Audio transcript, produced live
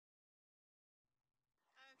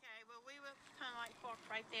we were kind of like parked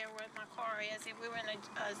right there where my car is. We were in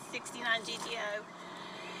a 69 GTO.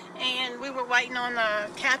 And we were waiting on the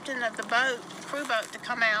captain of the boat, crew boat, to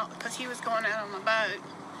come out because he was going out on the boat.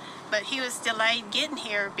 But he was delayed getting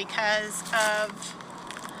here because of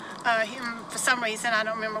him, for some reason. I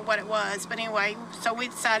don't remember what it was. But anyway, so we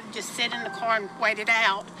decided to just sit in the car and wait it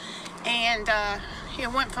out. And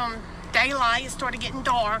it went from daylight, it started getting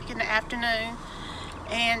dark in the afternoon.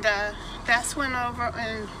 And that's when over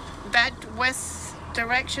in that west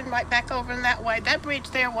direction, right back over in that way, that bridge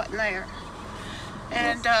there wasn't there.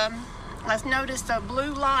 And I noticed a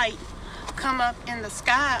blue light come up in the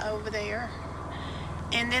sky over there.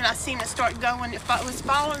 And then I seen it start going. It was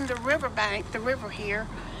following the riverbank, the river here.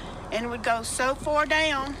 And it would go so far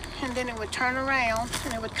down, and then it would turn around,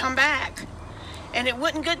 and it would come back. And it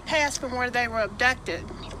wouldn't get past from where they were abducted,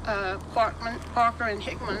 Parker and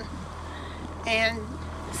Hickman. And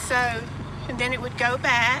then it would go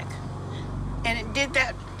back, and it did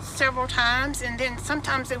that several times, and then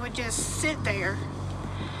sometimes it would just sit there.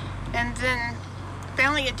 And then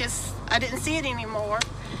finally I didn't see it anymore.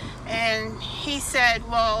 And he said,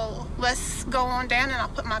 well, let's go on down and I'll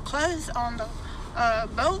put my clothes on the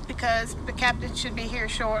boat because the captain should be here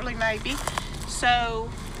shortly, maybe. So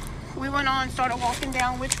we went on and started walking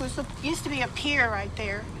down, which used to be a pier right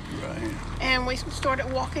there. Right. And we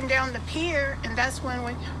started walking down the pier, and that's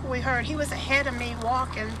when we heard, he was ahead of me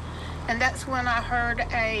walking, and that's when I heard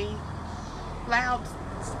a loud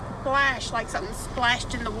splash, like something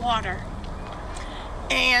splashed in the water.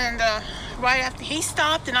 And right after he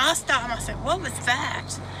stopped and I stopped, and I said, what was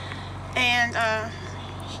that? And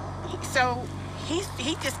so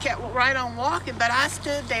he just kept right on walking, but I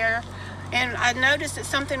stood there and I noticed that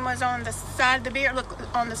something was on the side of the pier,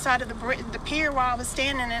 on the side of the pier where I was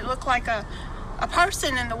standing, and it looked like a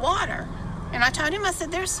person in the water. And I told him, I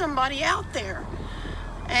said, there's somebody out there.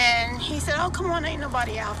 And he said, oh, come on, ain't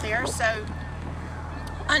nobody out there. So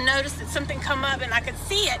I noticed that something come up, and I could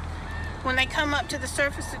see it when they come up to the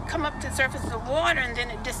surface of the water, and then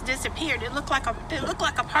it just disappeared. It looked like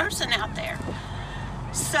a person out there.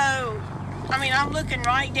 So I mean, I'm looking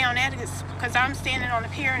right down at it because I'm standing on the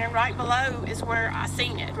pier, and right below is where I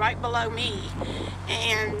seen it, right below me.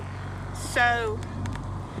 And so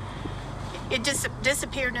it just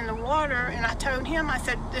disappeared in the water, and I told him, I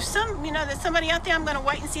said, there's somebody out there. I'm going to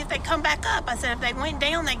wait and see if they come back up. I said, if they went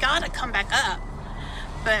down, they got to come back up.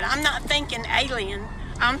 But I'm not thinking alien.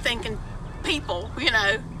 I'm thinking people,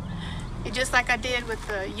 It just like I did with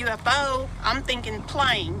the UFO, I'm thinking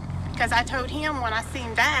plane. Because I told him when I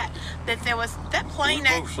seen that there was that plane.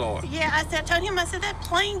 We both saw it. Yeah, I told him, that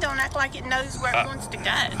plane don't act like it knows where it wants to go.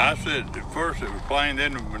 I said, at first it was plane,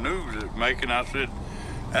 then the maneuvers it was making, I said,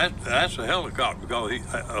 that's a helicopter, because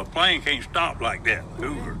a plane can't stop like that.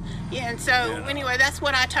 Yeah, and so anyway, that's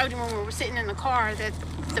what I told him when we were sitting in the car, that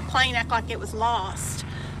the plane acted like it was lost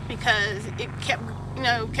because it kept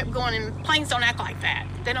going, and planes don't act like that.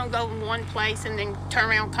 They don't go in one place and then turn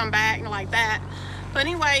around, come back, and like that. But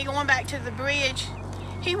anyway, going back to the bridge,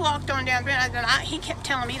 he walked on down the bridge, and he kept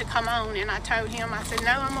telling me to come on, and I told him, I said,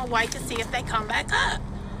 no, I'm going to wait to see if they come back up.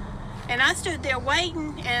 And I stood there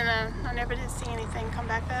waiting, and I never did see anything come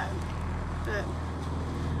back up. But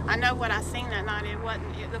I know what I seen that night.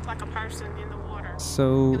 It looked like a person in the water.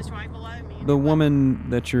 So it was right below me. The woman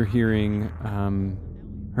that you're hearing,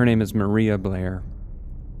 her name is Maria Blair.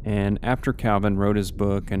 And after Calvin wrote his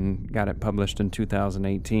book and got it published in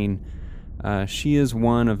 2018, she is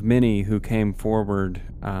one of many who came forward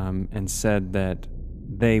and said that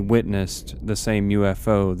they witnessed the same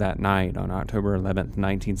UFO that night on October 11th,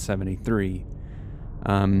 1973.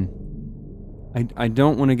 I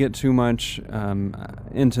don't want to get too much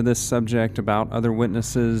into this subject about other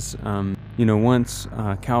witnesses. Once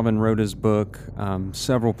Calvin wrote his book,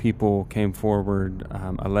 several people came forward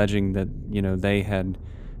alleging that, they had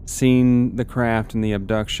seen the craft and the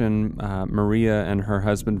abduction. Maria and her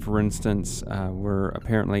husband, for instance, were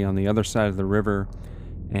apparently on the other side of the river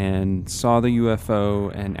and saw the UFO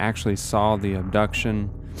and actually saw the abduction.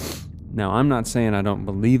 Now, I'm not saying I don't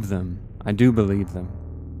believe them. I do believe them.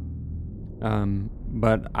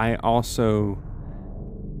 But I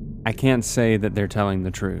can't say that they're telling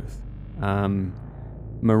the truth.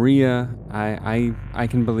 Maria, I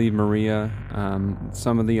can believe Maria.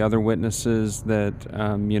 Some of the other witnesses that,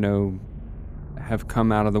 have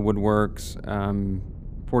come out of the woodworks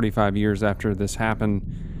 45 years after this happened,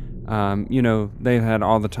 they've had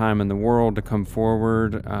all the time in the world to come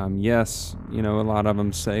forward. Yes, a lot of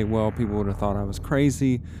them say, well, people would have thought I was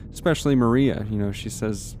crazy, especially Maria. She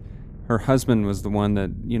says her husband was the one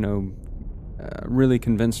that, really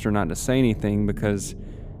convinced her not to say anything because,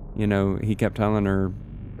 he kept telling her,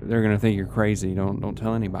 they're gonna think you're crazy. Don't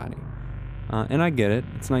tell anybody. And I get it.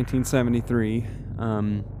 It's 1973.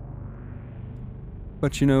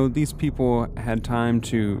 But these people had time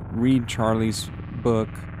to read Charlie's book.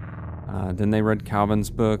 Then they read Calvin's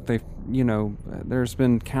book. There's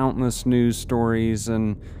been countless news stories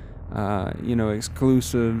and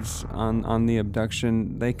exclusives on the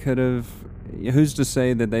abduction. They could have. Who's to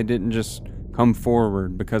say that they didn't just come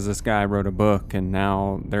forward because this guy wrote a book and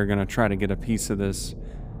now they're gonna try to get a piece of this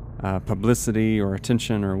publicity or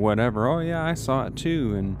attention or whatever. Oh yeah, I saw it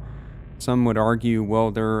too. And some would argue,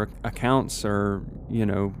 well, their accounts are,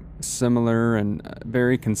 similar and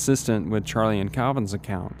very consistent with Charlie and Calvin's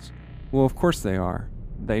accounts. Well, of course they are.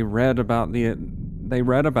 They read about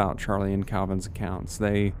Charlie and Calvin's accounts.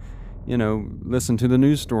 They, listened to the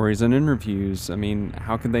news stories and interviews. I mean,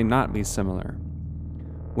 how could they not be similar?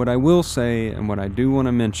 What I will say, and what I do want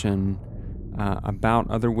to mention about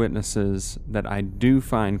other witnesses that I do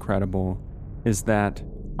find credible, is that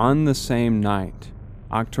on the same night,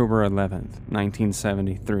 October 11th,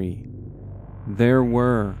 1973, there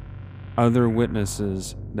were other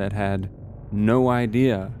witnesses that had no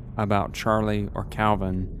idea about Charlie or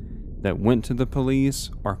Calvin that went to the police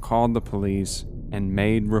or called the police and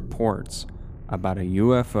made reports about a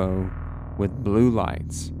UFO with blue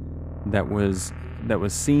lights that was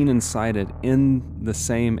seen and sighted in the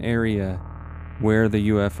same area where the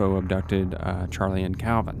UFO abducted Charlie and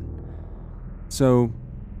Calvin. So,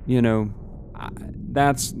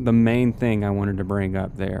 that's the main thing I wanted to bring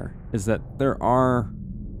up there, is that there are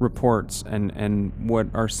reports and what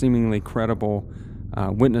are seemingly credible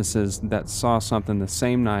witnesses that saw something the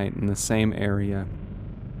same night in the same area.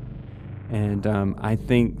 And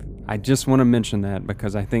I just want to mention that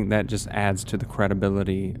because I think that just adds to the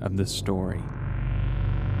credibility of this story.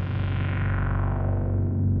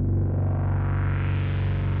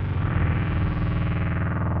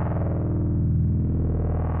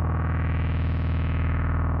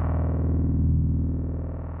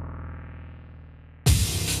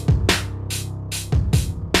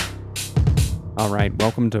 All right,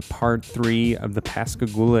 welcome to part 3 of the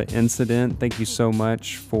Pascagoula incident. Thank you so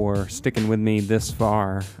much for sticking with me this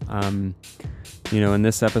far. In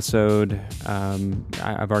this episode,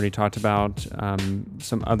 I've already talked about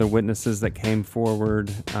some other witnesses that came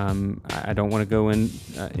forward. I don't want to go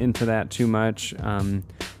into that too much, and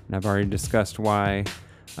I've already discussed why.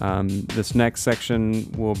 This next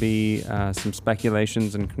section will be some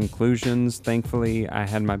speculations and conclusions. Thankfully, I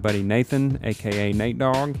had my buddy Nathan, aka Nate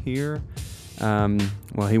Dogg, here.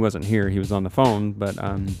 Well, he wasn't here, he was on the phone, but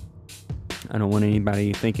I don't want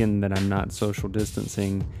anybody thinking that I'm not social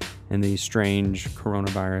distancing in these strange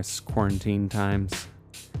coronavirus quarantine times.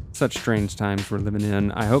 Such strange times we're living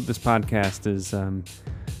in. I hope this podcast is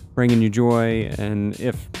bringing you joy, and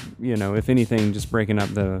if anything, just breaking up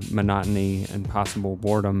the monotony and possible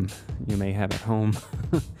boredom you may have at home.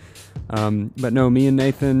 But no, me and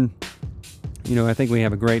Nathan, I think we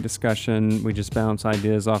have a great discussion. We just bounce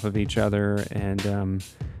ideas off of each other and,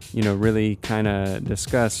 really kind of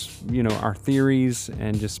discuss, our theories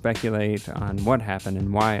and just speculate on what happened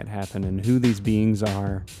and why it happened and who these beings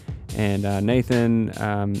are. And Nathan,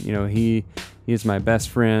 he is my best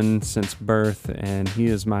friend since birth, and he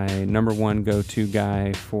is my number one go-to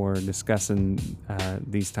guy for discussing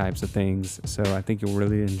these types of things. So I think you'll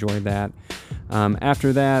really enjoy that.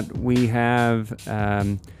 After that, we have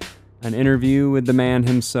an interview with the man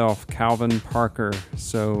himself, Calvin Parker.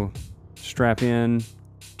 So strap in,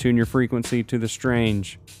 tune your frequency to the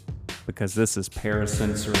strange, because this is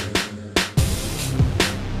Parasensory.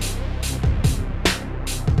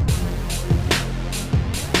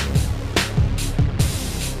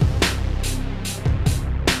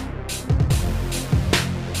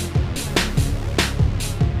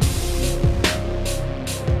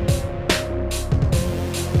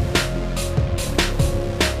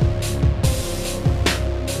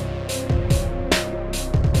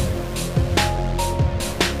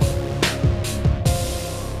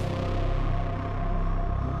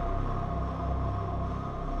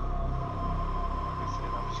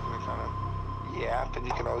 And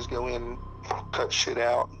you can always go in, cut shit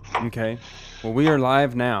out. Okay. Well, we are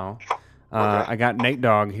live now. Okay. I got Nate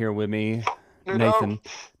Dogg here with me. Nathan.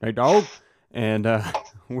 Nate Dogg. And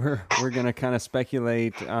we're gonna kind of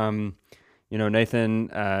speculate. Nathan.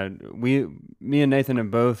 Me and Nathan have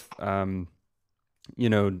both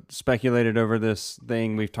speculated over this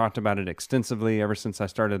thing. We've talked about it extensively ever since I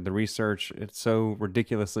started the research. It's so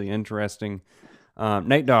ridiculously interesting.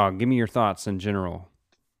 Nate Dogg, give me your thoughts in general.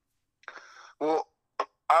 Well,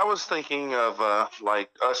 I was thinking of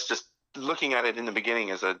us just looking at it in the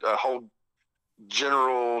beginning as a whole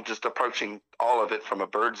general, just approaching all of it from a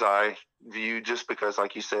bird's eye view, just because,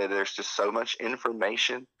 like you said, there's just so much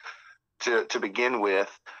information to begin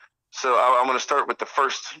with. So I'm going to start with the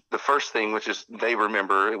first thing, which is they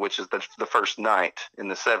remember, which is the first night in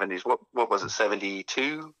the 70s. What was it,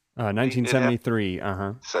 72? 1973.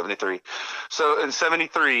 73. So in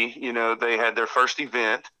 73, they had their first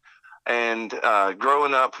event. And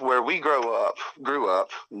growing up where we grew up,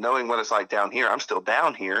 knowing what it's like down here, I'm still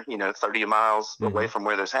down here, 30 miles away from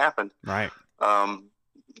where this happened. Right.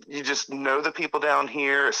 You just know the people down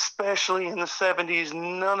here, especially in the 70s.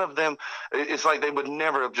 None of them, it's like they would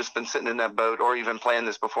never have just been sitting in that boat or even planned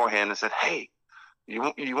this beforehand and said, hey, you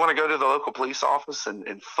want to go to the local police office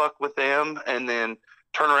and fuck with them, and then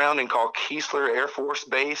turn around and call Keesler Air Force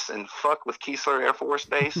Base and fuck with Keesler Air Force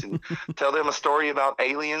Base and tell them a story about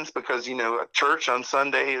aliens because, a church on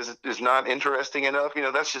Sunday is not interesting enough.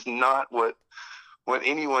 That's just not what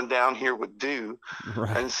anyone down here would do.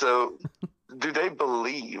 Right. And so do they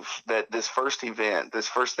believe that this first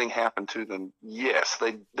thing happened to them? Yes,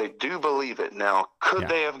 they do believe it. Now, could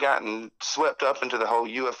they have gotten swept up into the whole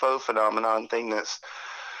UFO phenomenon thing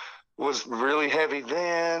was really heavy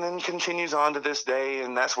then and continues on to this day,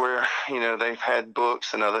 and that's where they've had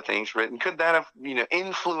books and other things written? Could that have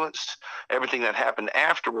influenced everything that happened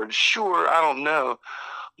afterwards? Sure, I don't know,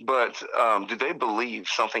 but do they believe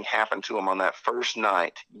something happened to them on that first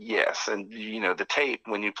night? Yes. And the tape,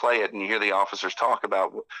 when you play it and you hear the officers talk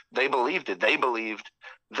about, they believed it, they believed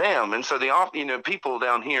them. And so people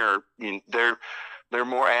down here, they're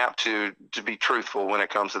more apt to be truthful when it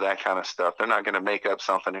comes to that kind of stuff. They're not going to make up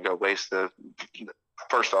something to go waste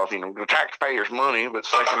first off, the taxpayers' money, but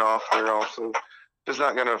second off, they're also just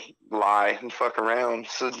not going to lie and fuck around.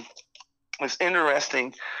 So it's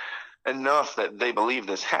interesting enough that they believe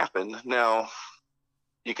this happened. Now,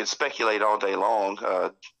 you could speculate all day long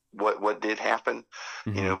what did happen,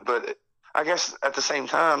 but I guess at the same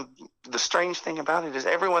time, the strange thing about it is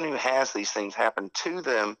everyone who has these things happen to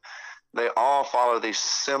them, they all follow these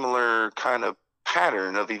similar kind of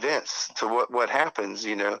pattern of events to what happens,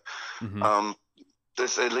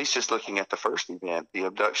 this, at least just looking at the first event, the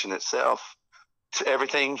abduction itself, to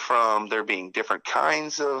everything from there being different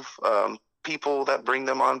kinds of people that bring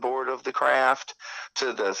them on board of the craft,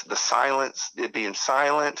 to the silence, it being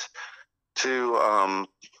silent, to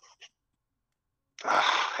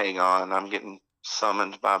hang on, I'm getting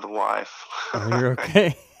summoned by the wife. Oh, you're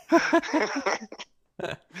okay.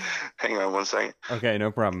 Hang on one second. Okay, no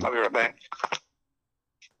problem. I'll be right back.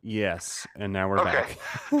 Yes, and now we're back.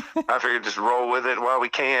 I figured just roll with it while we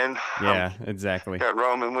can. Yeah, exactly. Got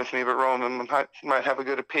Roman with me, but Roman might have a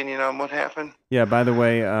good opinion on what happened. Yeah, by the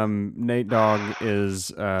way, Nate Dogg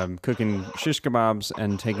is cooking shish kebabs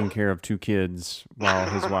and taking care of 2 kids while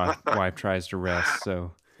his wife tries to rest,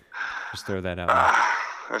 so just throw that out there.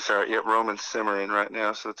 That's all right. Yep, Roman's simmering right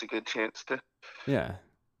now, so it's a good chance to... Yeah.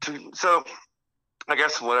 So, I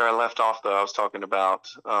guess where I left off, though, I was talking about...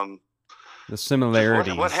 the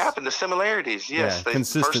similarities. What happened? The similarities, yes. Yeah,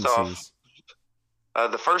 consistencies. First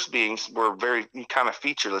off, the first beings were very kind of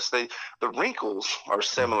featureless. The wrinkles are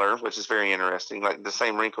similar, which is very interesting. Like the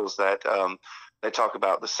same wrinkles that they talk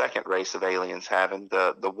about the second race of aliens having,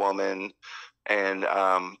 the woman and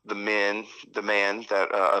the man that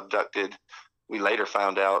abducted. We later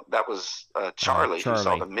found out that was Charlie who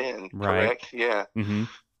saw the men. Right. Correct? Yeah. Mm-hmm.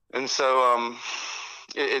 And so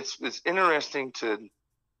it's interesting to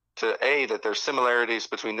that there's similarities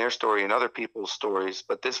between their story and other people's stories,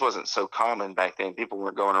 but this wasn't so common back then. People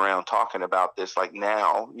weren't going around talking about this like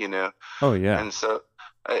now, Oh yeah. And so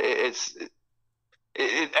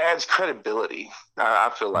it adds credibility,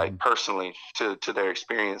 I feel like, personally, to their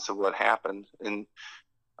experience of what happened. And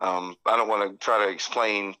I don't want to try to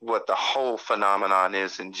explain what the whole phenomenon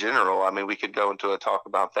is in general. I mean, we could go into a talk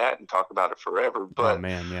about that and talk about it forever, but oh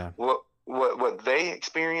man, yeah. What they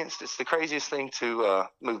experienced, it's the craziest thing to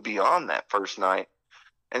move beyond that first night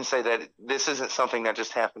and say that this isn't something that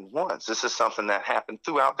just happened once. This is something that happened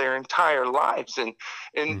throughout their entire lives. And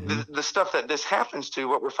the stuff that this happens to,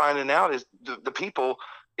 what we're finding out is the people,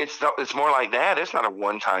 it's more like that. It's not a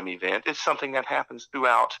one-time event. It's something that happens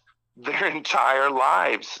throughout their entire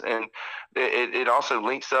lives. And it also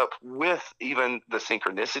links up with even the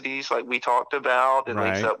synchronicities like we talked about. It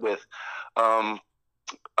links up with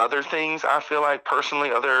other things, I feel like,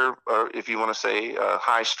 personally, other, if you want to say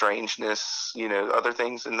high strangeness, other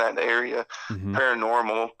things in that area,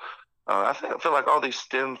 paranormal. I feel like all these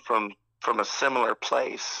stem from a similar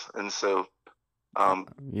place. And so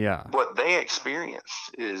what they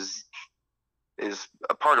experienced is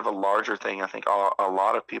a part of a larger thing I think a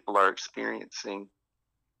lot of people are experiencing.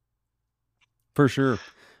 For sure.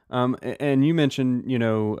 And you mentioned,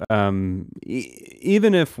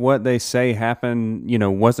 even if what they say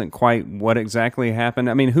happened, wasn't quite what exactly happened.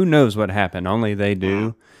 I mean, who knows what happened? Only they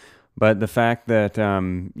do. But the fact that,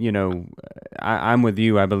 I'm with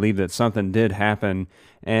you. I believe that something did happen.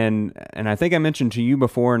 And I think I mentioned to you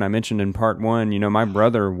before, and I mentioned in part one, my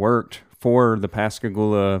brother worked for the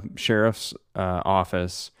Pascagoula Sheriff's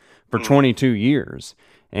Office for 22 years.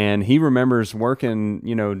 And he remembers working,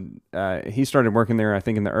 he started working there, I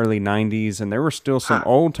think, in the early 90s, and there were still some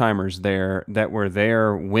old timers there that were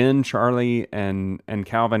there when Charlie and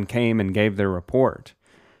Calvin came and gave their report.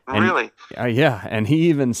 And, really? Yeah, and he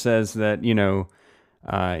even says that,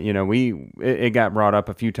 it got brought up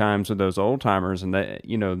a few times with those old timers, and that,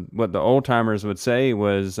 what the old timers would say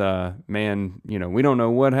was, man, we don't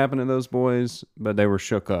know what happened to those boys, but they were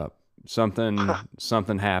shook up. Something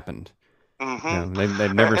happened. Mm-hmm.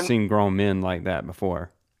 They've never seen grown men like that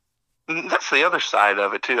before. That's the other side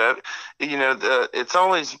of it too. It's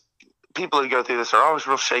always people who go through this are always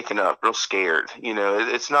real shaken up, real scared.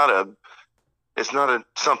 It's not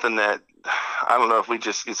something that I don't know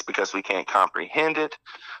if it's because we can't comprehend it.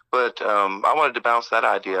 But I wanted to bounce that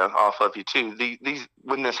idea off of you too.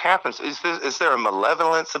 When this happens, is there a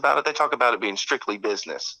malevolence about it? They talk about it being strictly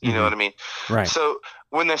business. You know what I mean? Right. So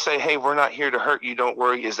when they say, "Hey, we're not here to hurt you, don't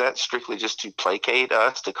worry," is that strictly just to placate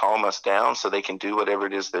us, to calm us down, so they can do whatever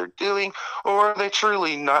it is they're doing, or are they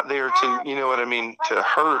truly not there to,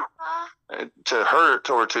 to hurt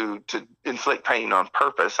or to inflict pain on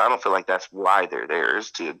purpose? I don't feel like that's why they're there,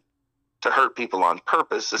 is to hurt people on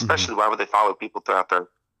purpose. Especially, why would they follow people throughout their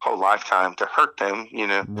whole lifetime to hurt them,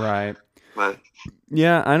 Right. But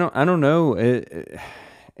yeah, I don't know.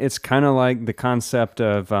 It's kind of like the concept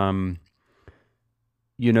of, I've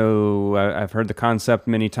heard the concept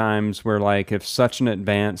many times where, like, if such an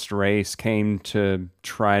advanced race came to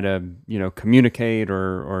try to, communicate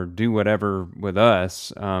or do whatever with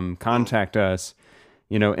us, contact us,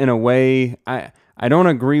 in a way, I don't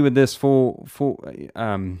agree with this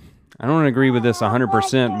I don't agree with this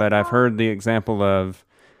 100%, but I've heard the example of,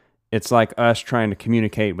 it's like us trying to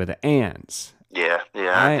communicate with ants. Yeah,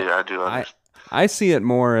 I do understand. I see it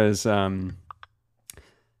more as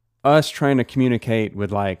us trying to communicate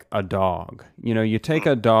with, like, a dog. You take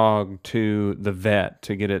a dog to the vet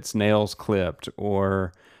to get its nails clipped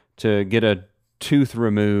or to get a tooth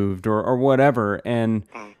removed or whatever, and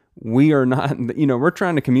we are not, we're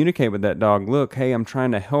trying to communicate with that dog. Look, hey, I'm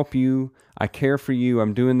trying to help you. I care for you.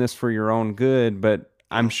 I'm doing this for your own good. But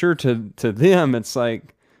I'm sure to them, it's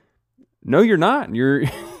like, no, you're not. You're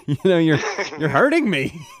hurting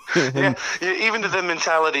me. Yeah, even to the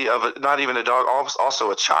mentality of not even a dog,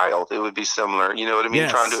 also a child, it would be similar. You know what I mean?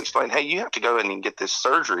 Yes. Trying to explain, hey, you have to go in and get this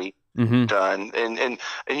surgery done, and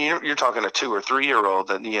you're talking a 2 or 3 year old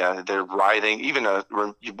that they're writhing. Even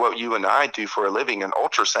what you and I do for a living, an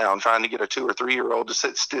ultrasound, trying to get a 2 or 3 year old to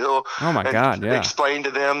sit still. Oh my God! Yeah. Explain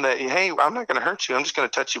to them that, hey, I'm not going to hurt you. I'm just going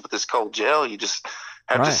to touch you with this cold gel. You just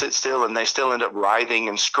have to sit still, and they still end up writhing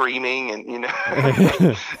and screaming, and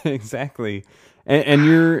Exactly.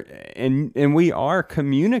 And we are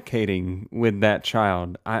communicating with that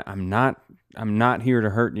child. I'm not here to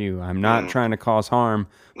hurt you. I'm not trying to cause harm.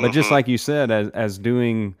 But just like you said, as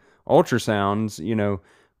doing ultrasounds,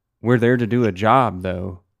 we're there to do a job,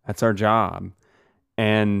 though. That's our job.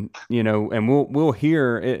 And and we'll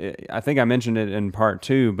hear. I think I mentioned it in part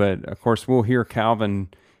 2, but of course we'll hear Calvin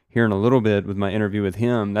here in a little bit with my interview with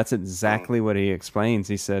him. That's exactly what he explains.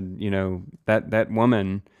 He said, that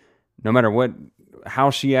woman, no matter how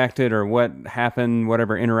she acted or what happened,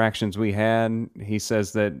 whatever interactions we had, he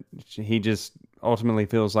says that he just ultimately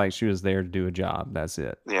feels like she was there to do a job. That's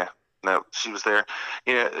it. Yeah, no, she was there.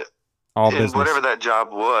 All business. Whatever that job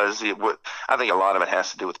was, I think a lot of it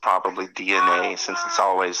has to do with probably DNA, since it's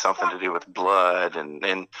always something to do with blood,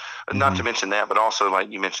 and not to mention that, but also,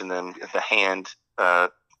 like you mentioned, the hand,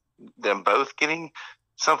 them both getting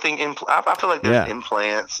something. I feel like there's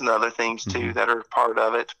implants and other things too that are part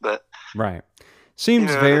of it, but right.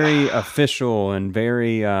 Seems very official and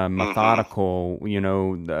very methodical.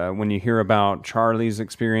 When you hear about Charlie's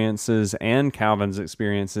experiences and Calvin's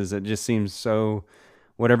experiences, it just seems so.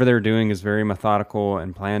 Whatever they're doing is very methodical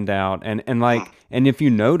and planned out. And if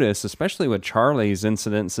you notice, especially with Charlie's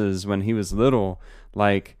incidences when he was little,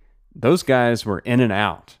 like, those guys were in and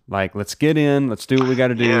out. Like, let's get in, let's do what we got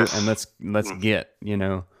to do, and let's get.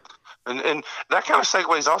 And that kind of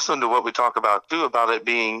segues also into what we talk about too, about it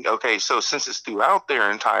being, okay, so since it's throughout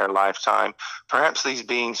their entire lifetime, perhaps these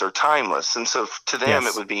beings are timeless. And so to them,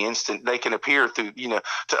 Yes. it would be instant. They can appear through,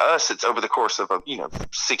 to us, it's over the course of,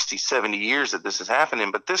 60, 70 years that this is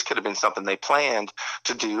happening. But this could have been something they planned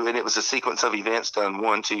to do. And it was a sequence of events done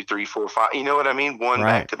 1, 2, 3, 4, 5. You know what I mean? One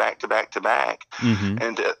Right. back to back to back to back. Mm-hmm.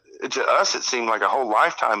 And to us, it seemed like a whole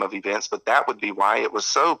lifetime of events, but that would be why it was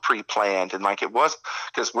so pre-planned. And like it was,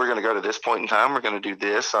 because we're going to go to this point in time, we're going to do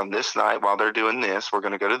this on this night while they're doing this, we're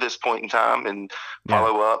going to go to this point in time and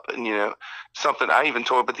follow up. And, something I even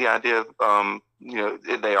toyed with the idea of,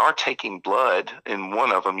 they are taking blood. In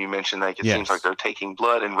one of them, you mentioned it seems like they're taking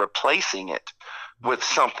blood and replacing it with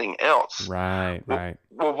something else. Right.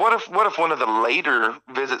 Well, what if one of the later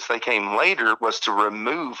visits they came later was to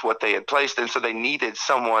remove what they had placed in? So they needed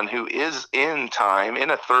someone who is in time,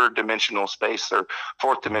 in a third dimensional space or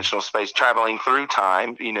fourth dimensional space, traveling through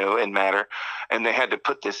time, and matter. And they had to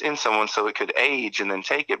put this in someone so it could age and then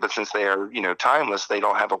take it. But since they are, timeless, they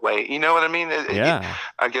don't have a way. You know what I mean?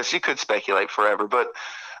 I guess you could speculate forever. But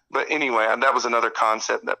anyway, that was another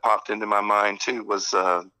concept that popped into my mind too, was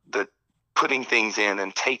the putting things in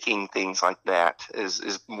and taking things like that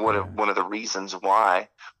is one of the reasons why.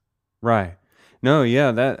 Right. No,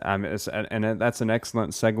 yeah, that's an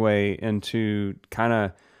excellent segue into kind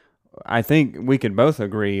of, I think we could both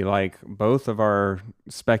agree, like both of our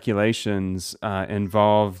speculations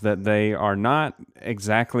involve that they are not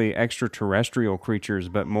exactly extraterrestrial creatures,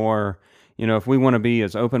 but more, if we want to be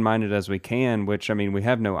as open-minded as we can, which, I mean, we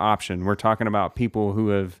have no option. We're talking about people who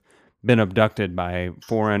have been abducted by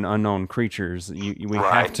foreign unknown creatures. We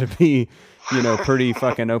have to be, pretty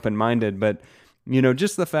fucking open-minded. But,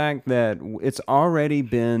 just the fact that it's already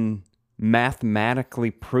been mathematically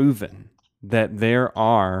proven that there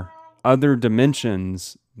are other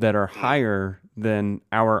dimensions that are higher than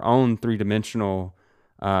our own three-dimensional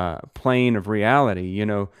plane of reality.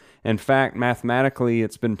 In fact, mathematically,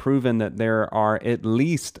 it's been proven that there are at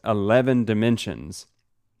least 11 dimensions.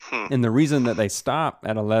 And the reason that they stop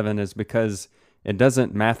at 11 is because it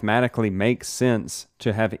doesn't mathematically make sense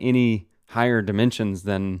to have any higher dimensions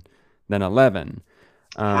than 11.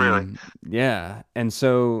 Really? Yeah. And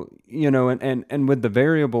so, and with the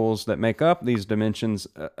variables that make up these dimensions,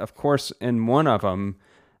 of course, in one of them,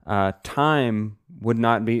 time would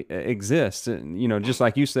not exist. Just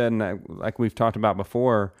like you said, and like we've talked about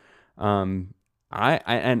before,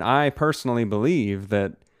 I personally believe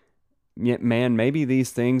that, man, maybe these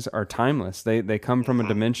things are timeless. They come from a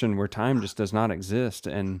dimension where time just does not exist,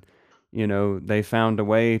 and they found a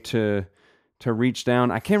way to reach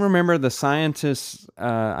down. I can't remember the scientist.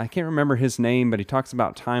 I can't remember his name, but he talks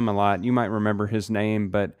about time a lot. You might remember his name,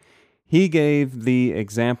 but he gave the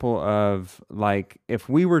example of, like, if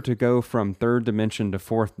we were to go from third dimension to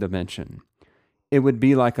fourth dimension, it would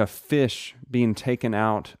be like a fish being taken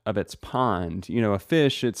out of its pond. A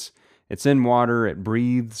fish, it's in water, it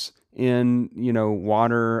breathes in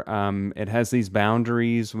water. It has these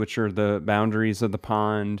boundaries, which are the boundaries of the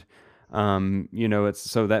pond.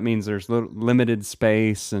 So that means there's limited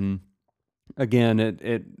space, and again, it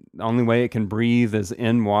the only way it can breathe is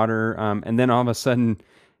in water. And then all of a sudden,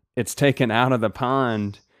 it's taken out of the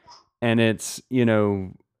pond, and it's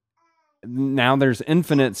now there's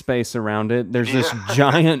infinite space around it. There's this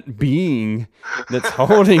giant being that's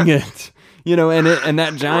holding it. And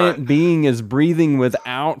that giant being is breathing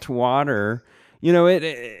without water.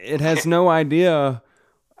 It has no idea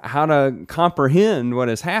how to comprehend what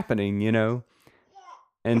is happening,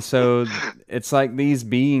 And so it's like these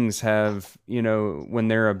beings have, when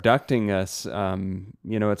they're abducting us,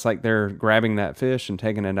 it's like they're grabbing that fish and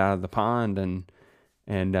taking it out of the pond and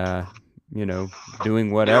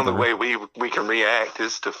doing whatever. The way we can react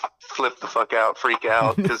is to flip the fuck out, freak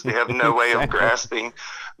out, because we have no way of grasping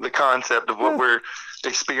the concept of what we're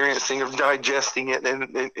experiencing, of digesting it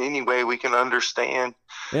in any way we can understand.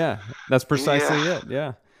 Yeah, that's precisely it.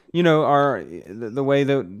 Yeah. The way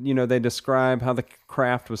that, they describe how the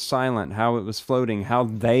craft was silent, how it was floating, how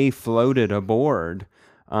they floated aboard,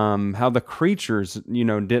 how the creatures,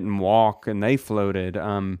 didn't walk and they floated,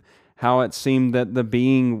 how it seemed that the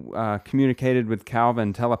being communicated with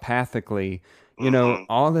Calvin telepathically.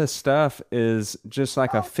 All this stuff is just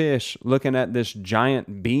like a fish looking at this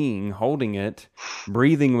giant being holding it,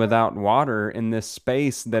 breathing without water in this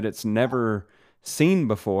space that it's never seen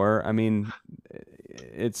before. I mean,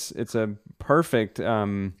 it's a perfect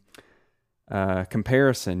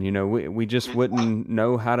comparison. We just wouldn't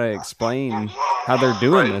know how to explain how they're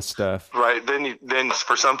doing Right. this stuff. Right. Then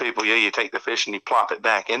for some people, yeah, you take the fish and you plop it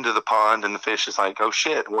back into the pond, and the fish is like, "Oh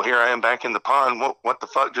shit! Well, here I am back in the pond. What the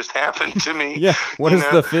fuck just happened to me?" Yeah, what You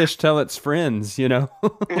does know? the fish tell its friends, you know?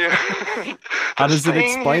 Yeah. How The does it sting.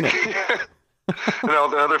 explain it? And all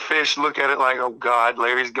the other fish look at it like, "Oh God,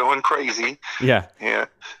 Larry's going crazy." Yeah. Yeah.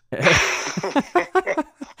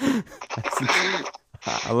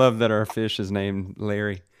 I love that our fish is named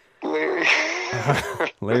Larry. Larry.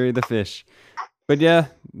 Larry the fish. But yeah,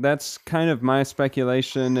 that's kind of my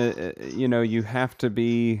speculation. You know, you have to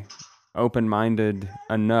be open-minded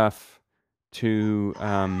enough to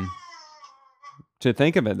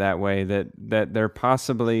think of it that way, that they're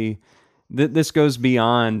possibly this goes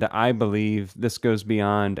beyond, I believe, this goes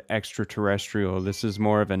beyond extraterrestrial. This is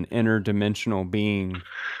more of an interdimensional being.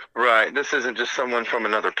 Right. This isn't just someone from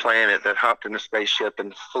another planet that hopped in a spaceship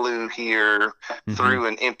and flew here through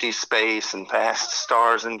an empty space and past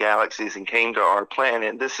stars and galaxies and came to our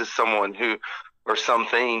planet. This is someone who, or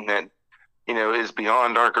something that, you know, is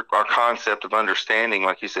beyond our concept of understanding,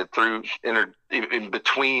 like you said, through in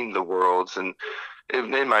between the worlds. And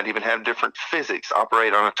they might even have different physics,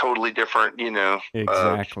 operate on a totally different, you know,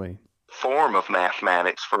 Exactly. form of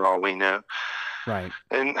mathematics for all we know. Right.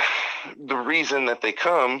 And the reason that they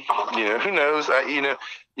come, you know, who knows? You know,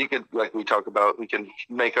 you could, like we talk about, we can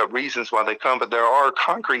make up reasons why they come, but there are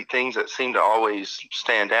concrete things that seem to always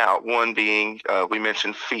stand out. One being, we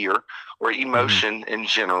mentioned fear or emotion in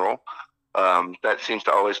general. That seems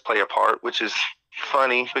to always play a part, which is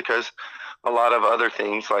funny because a lot of other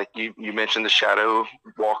things, like you mentioned the shadow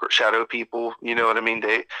people, you know what I mean?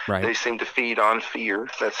 They seem to feed on fear.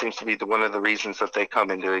 That seems to be one of the reasons that they come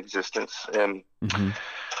into existence. And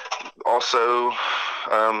also,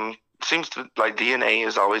 seems to, like, DNA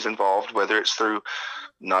is always involved, whether it's through,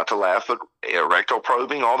 not to laugh, but rectal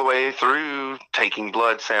probing, all the way through taking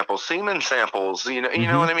blood samples, semen samples, you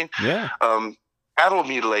know what I mean? Yeah. Cattle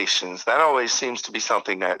mutilations, that always seems to be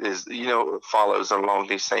something that is, you know, follows along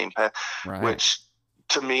these same path, which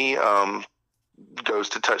to me goes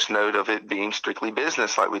to touch note of it being strictly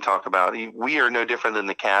business, like we talk about. We are no different than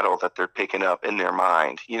the cattle that they're picking up in their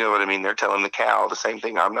mind. You know what I mean? They're telling the cow the same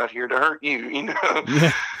thing. I'm not here to hurt you, you know?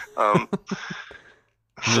 Yeah. I'm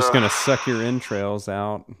just going to suck your entrails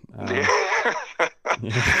out.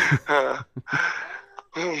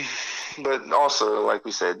 But also, like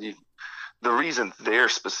we said, the reason they're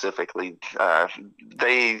specifically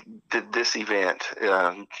they did this event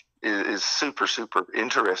is super, super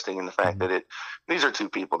interesting in the fact that these are two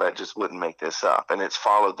people that just wouldn't make this up, and it's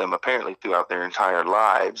followed them apparently throughout their entire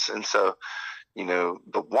lives. And so, you know,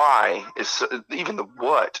 the why is, even the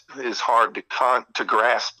what is hard to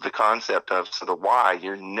grasp the concept of. So the why,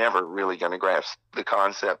 you're never really going to grasp the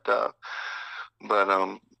concept of. But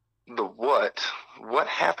the what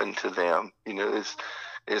happened to them, you know, is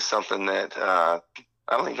something that I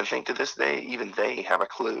don't even think to this day even they have a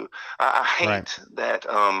clue. I hate that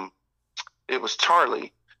it was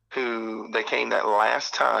Charlie who they came that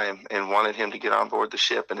last time and wanted him to get on board the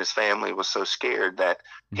ship, and his family was so scared that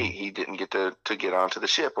he didn't get to get onto the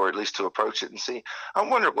ship, or at least to approach it and see. I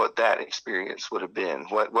wonder what that experience would have been,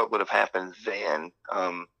 what would have happened then.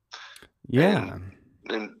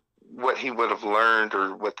 And what he would have learned,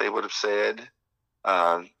 or what they would have said.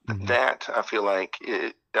 That I feel like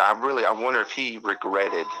I wonder if he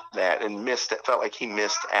regretted that and felt like he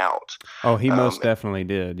missed out. Oh, he most definitely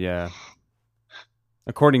did. Yeah.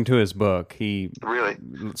 According to his book, he really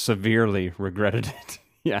severely regretted it.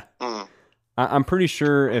 Yeah. I'm pretty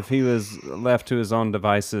sure if he was left to his own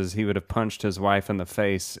devices, he would have punched his wife in the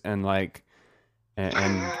face and I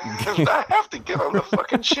have to get on the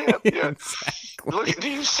fucking ship. Yeah. Exactly. Look, do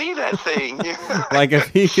you see that thing? Like, if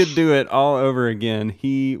he could do it all over again,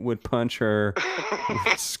 he would punch her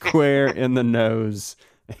square in the nose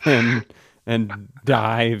and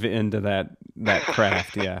dive into that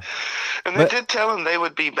craft. Yeah. And they did tell him they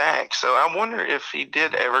would be back, so I wonder if he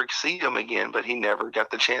did ever see them again, but he never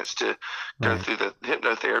got the chance to go through the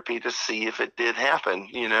hypnotherapy to see if it did happen,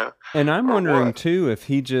 you know. And I'm wondering too if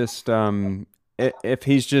he just if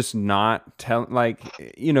he's just not telling, like,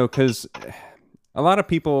 you know, because a lot of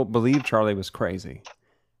people believe Charlie was crazy,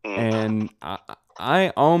 and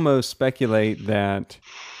I almost speculate that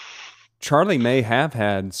Charlie may have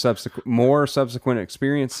had more subsequent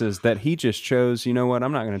experiences that he just chose, you know what,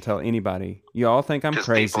 I'm not going to tell anybody. You all think I'm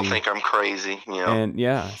crazy. People think I'm crazy, you know. And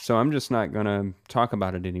so I'm just not going to talk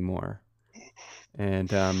about it anymore.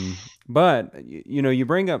 And but you know, you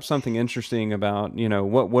bring up something interesting about, you know,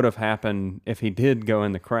 what would have happened if he did go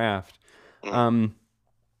in the craft.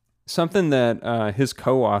 Something that his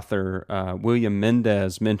co-author William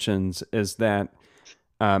Mendez mentions is that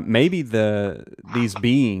maybe these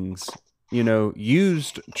beings,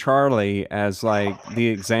 used Charlie as like the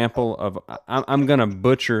example of. I'm gonna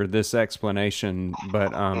butcher this explanation,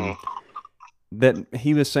 but that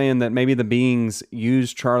he was saying that maybe the beings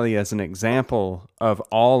used Charlie as an example of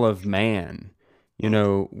all of man.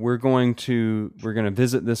 We're going to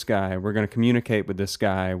visit this guy. We're going to communicate with this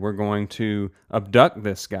guy. We're going to abduct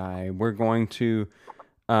this guy. We're going to,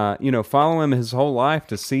 follow him his whole life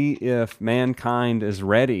to see if mankind is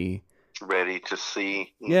ready to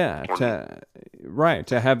see. Yeah,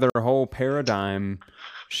 to have their whole paradigm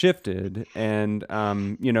shifted. And,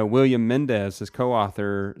 William Mendez, his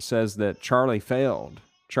co-author, says that Charlie failed.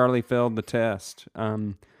 Charlie failed the test.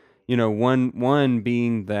 One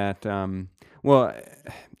being that,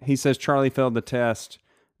 he says Charlie failed the test,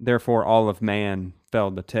 therefore all of man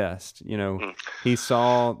failed the test. They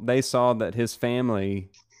saw that his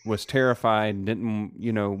family was terrified, didn't,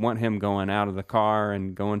 want him going out of the car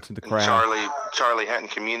and going to the crowd. Charlie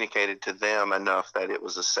hadn't communicated to them enough that it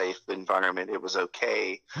was a safe environment. It was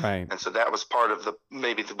okay. Right. And so that was part of the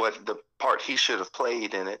part he should have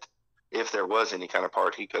played in it, if there was any kind of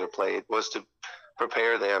part he could have played, was to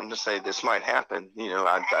prepare them to say this might happen. They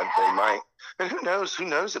might, and who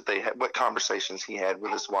knows if they had, what conversations he had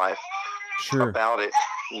with his wife about it.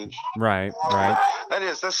 Right.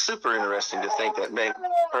 That's super interesting to think that maybe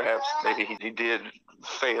he did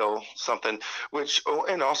fail something, which,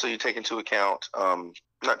 and also you take into account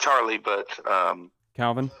not Charlie but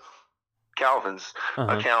Calvin's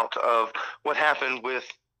account of what happened with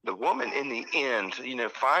the woman in the end.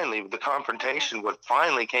 Finally the confrontation, what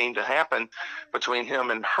finally came to happen between him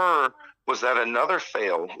and her, was that another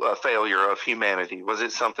failure of humanity? Was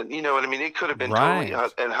it something, what I mean? It could have been totally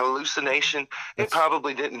an hallucination. It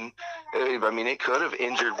probably didn't. It could have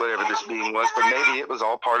injured whatever this being was, but maybe it was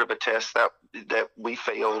all part of a test that we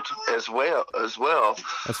failed as well.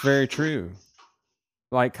 That's very true.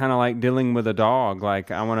 Kind of like dealing with a dog.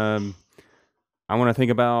 Like I want to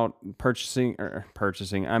think about purchasing.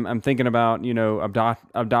 I'm thinking about,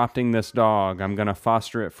 adopting this dog. I'm going to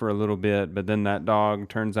foster it for a little bit, but then that dog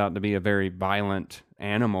turns out to be a very violent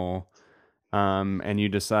animal. And you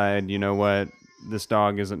decide, what, this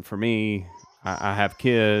dog isn't for me. I have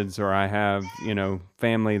kids, or I have,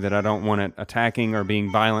 family that I don't want it attacking or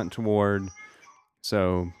being violent toward.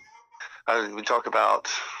 So we talk about,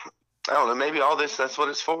 I don't know, maybe all this, that's what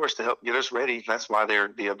it's for, is to help get us ready. That's why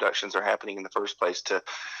the abductions are happening in the first place, to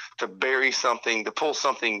bury something, to pull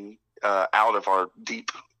something out of our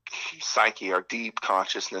deep psyche, our deep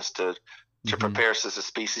consciousness, to prepare us as a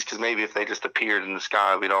species. Because maybe if they just appeared in the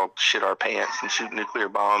sky, we'd all shit our pants and shoot nuclear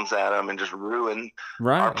bombs at them and just ruin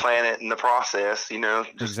our planet in the process,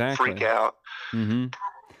 freak out. Mm-hmm.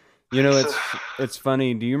 It's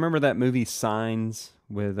funny. Do you remember that movie Signs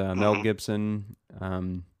with Mel Gibson?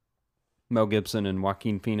 Mel Gibson and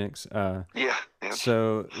Joaquin Phoenix. Yeah.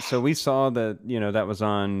 So we saw that, that was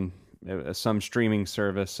on some streaming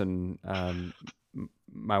service, and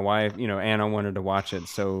my wife, Anna, wanted to watch it.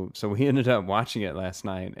 So we ended up watching it last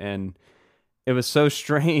night, and it was so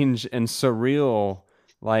strange and surreal,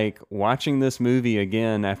 like watching this movie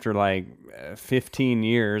again after 15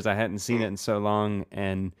 years. I hadn't seen it in so long,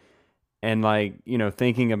 and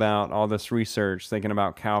thinking about all this research, thinking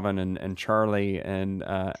about Calvin and Charlie, and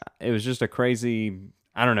it was just a crazy,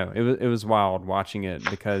 I don't know, it was wild watching it,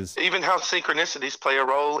 because even how synchronicities play a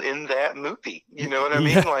role in that movie, you know what I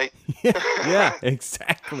mean? Yeah,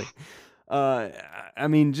 exactly.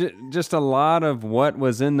 Just a lot of what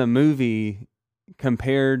was in the movie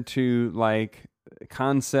compared to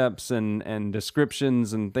concepts and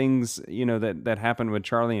descriptions and things, that happened with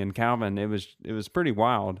Charlie and Calvin. It was pretty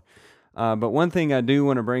wild. But one thing I do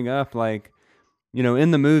want to bring up,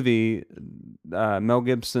 in the movie, Mel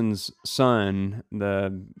Gibson's son,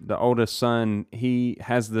 the oldest son, he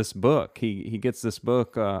has this book. He gets this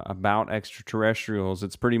book about extraterrestrials.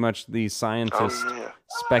 It's pretty much these scientists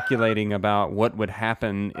speculating about what would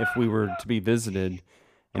happen if we were to be visited.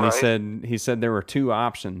 And he said there were two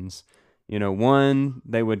options. One,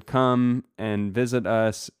 they would come and visit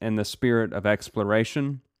us in the spirit of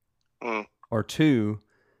exploration, or two,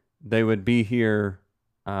 they would be here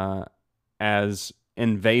as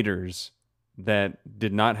invaders that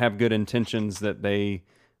did not have good intentions, that they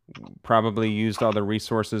probably used all the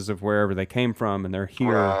resources of wherever they came from, and they're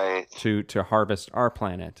here to harvest our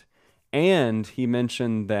planet. And he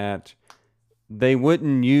mentioned that they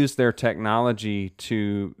wouldn't use their technology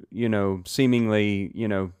to, seemingly,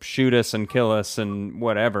 shoot us and kill us and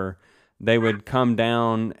whatever. They would come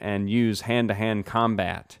down and use hand-to-hand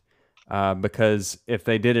combat. Because if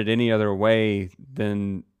they did it any other way,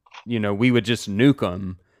 then, we would just nuke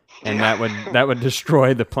them and that would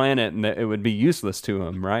destroy the planet, and it would be useless to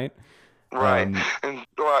them, right? Right. And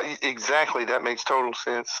well, exactly, that makes total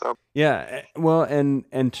sense. So. Yeah, well,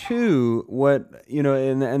 and two, what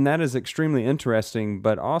and that is extremely interesting.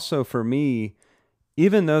 But also for me,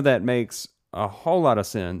 even though that makes a whole lot of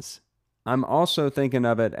sense, I'm also thinking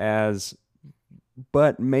of it as,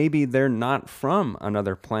 but maybe they're not from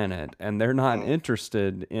another planet, and they're not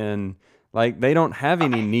interested in, like, they don't have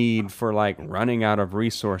any need for, like, running out of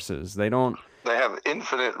resources. They have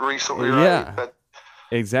infinite resources. Yeah, right? But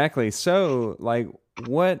exactly. So, like,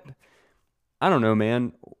 what? I don't know,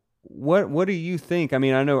 man. What do you think? I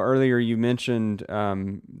mean, I know earlier you mentioned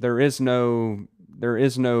there is no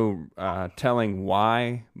telling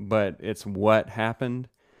why, but it's what happened.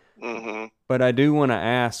 Mm-hmm. But I do want to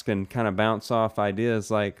ask and kind of bounce off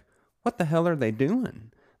ideas like, what the hell are they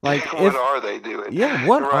doing? Like, what are they doing? Yeah,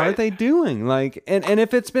 what right. are they doing? Like, and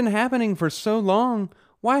if it's been happening for so long,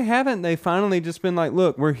 why haven't they finally just been like,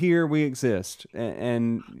 look, we're here, we exist,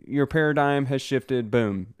 and your paradigm has shifted,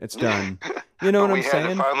 boom, it's done. You know what I'm saying? We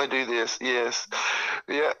had to finally do this, yes.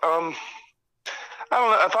 Yeah, I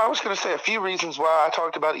don't know, if I was going to say a few reasons why I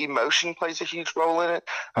talked about emotion plays a huge role in it,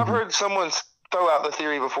 I've heard someone throw out the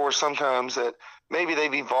theory before sometimes that maybe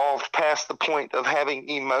they've evolved past the point of having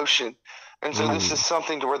emotion. And so this is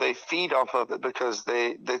something to where they feed off of it because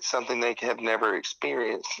that's something they have never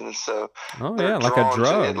experienced. And so they're like drawn a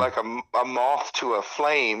drug. to it, like a moth to a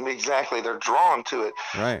flame. Exactly. They're drawn to it.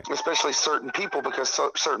 Right. Especially certain people, because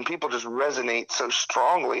certain people just resonate so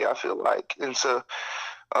strongly, I feel like. And so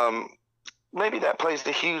maybe that plays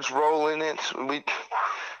a huge role in it.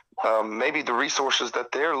 Maybe the resources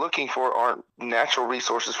that they're looking for aren't natural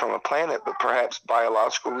resources from a planet, but perhaps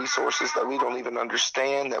biological resources that we don't even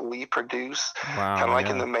understand, that we produce. Wow, kind of like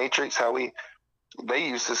in the Matrix, how they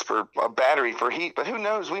use this for a battery for heat, but who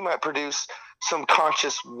knows, we might produce some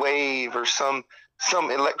conscious wave or some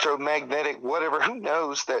electromagnetic whatever. Who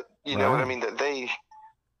knows that, you know what I mean, that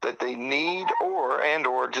they need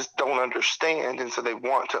or just don't understand, and so they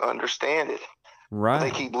want to understand it. Right.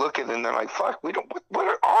 They keep looking and they're like, "Fuck, we don't.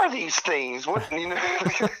 What are these things? What you know?"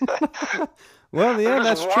 Well, yeah, they're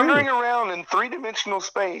that's just wandering true. around in 3-dimensional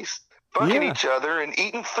space, fucking each other and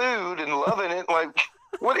eating food and loving it. Like,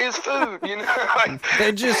 what is food? You know, like,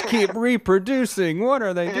 they just keep reproducing. What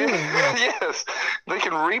are they doing? Yes, they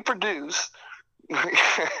can reproduce.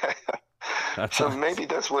 So maybe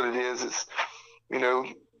that's what it is. It's, you know,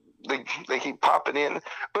 they keep popping in,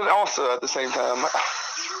 but also at the same time,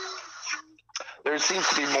 there seems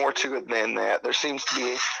to be more to it than that. There seems to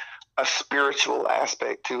be a spiritual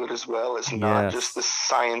aspect to it as well. It's not just the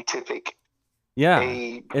scientific.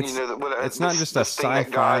 It's not just a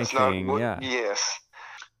sci-fi thing. Yes.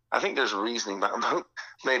 I think there's reasoning behind.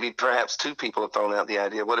 Maybe perhaps two people have thrown out the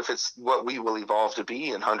idea. What if it's what we will evolve to be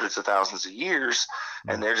in hundreds of thousands of years,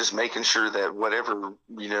 and they're just making sure that whatever,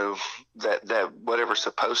 you know, that whatever's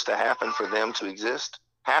supposed to happen for them to exist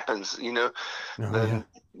happens, you know.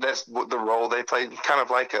 That's what the role they play, kind of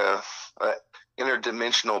like a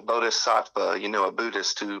interdimensional bodhisattva, you know, a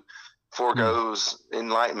Buddhist who forgoes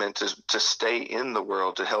enlightenment to stay in the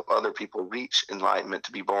world, to help other people reach enlightenment,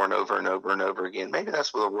 to be born over and over and over again. Maybe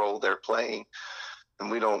that's the role they're playing, and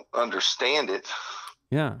we don't understand it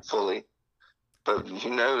fully. But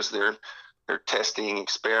who knows? They're testing,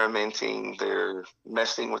 experimenting, they're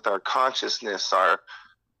messing with our consciousness, our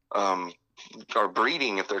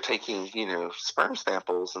breeding, if they're taking, you know, sperm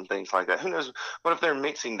samples and things like that. Who knows? What if they're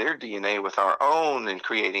mixing their DNA with our own and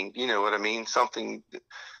creating, you know what I mean, something.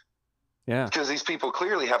 Because these people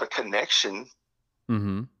clearly have a connection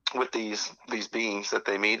with these beings that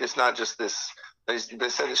they meet. It's not just this. They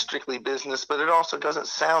said it's strictly business, but it also doesn't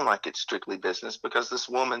sound like it's strictly business, because this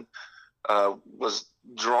woman was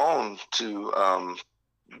drawn to.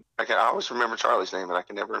 I always remember Charlie's name, but I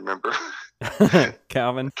can never remember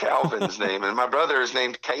Calvin's name. And my brother is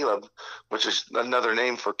named Caleb, which is another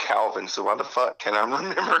name for Calvin. So why the fuck can I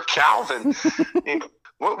remember Calvin?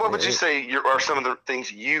 What would you say are some of the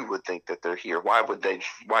things you would think that they're here? Why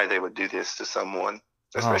they would do this to someone,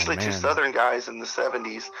 especially to Southern guys in the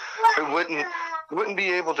 70s who wouldn't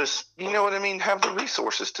be able to, you know what I mean, have the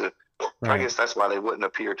resources to. I guess that's why they wouldn't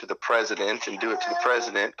appear to the president and do it to the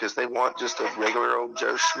president, because they want just a regular old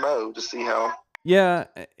Joe Schmo to see how. Yeah,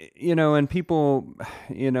 you know, and people,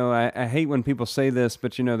 you know, I hate when people say this,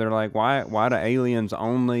 but, you know, they're like, why do aliens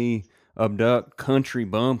only abduct country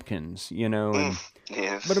bumpkins, you know? And,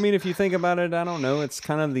 yes. But, I mean, if you think about it, I don't know, it's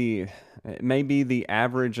kind of maybe the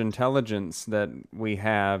average intelligence that we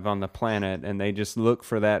have on the planet, and they just look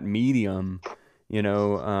for that medium,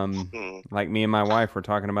 Like me and my wife were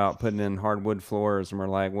talking about putting in hardwood floors, and we're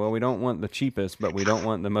like, well, we don't want the cheapest, but we don't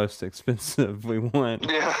want the most expensive. We want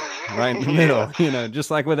right in the middle,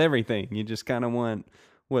 just like with everything. You just kind of want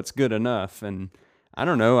what's good enough. And I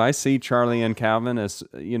don't know, I see Charlie and Calvin as,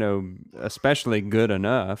 especially good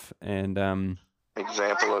enough. And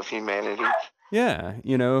example of humanity. Yeah,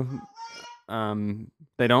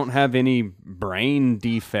 they don't have any brain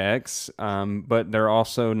defects, but they're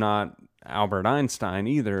also not Albert Einstein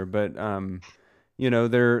either. But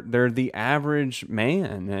they're the average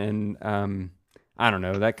man, and I don't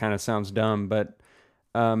know. That kind of sounds dumb, but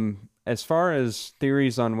as far as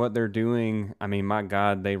theories on what they're doing, I mean, my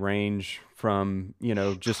God, they range from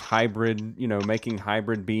just hybrid, making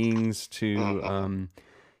hybrid beings to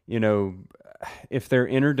if they're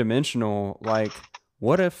interdimensional, like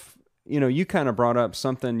what if, you kind of brought up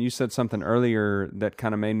something, you said something earlier that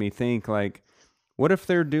kind of made me think, like, what if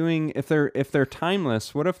they're doing, if they're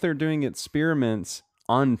timeless, what if they're doing experiments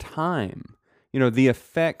on time? The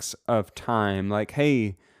effects of time, like,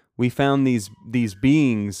 hey, we found these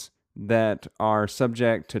beings that are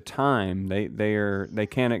subject to time. They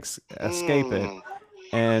can't escape it.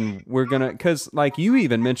 And we're gonna, because like you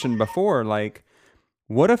even mentioned before, like,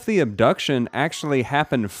 what if the abduction actually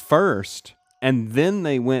happened first and then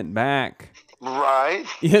they went back? Right.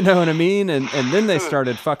 You know what I mean? And then they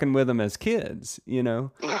started fucking with them as kids,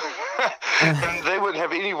 And they wouldn't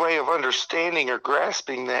have any way of understanding or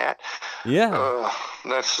grasping that. Yeah.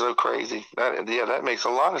 That's so crazy. That makes a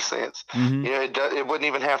lot of sense. Mm-hmm. It wouldn't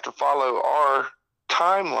even have to follow our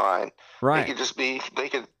timeline. Right. They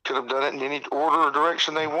could have done it in any order or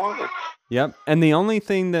direction they wanted. Yep. And the only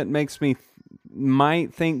thing that makes me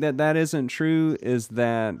might think that isn't true is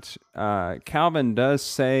that Calvin does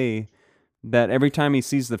say that every time he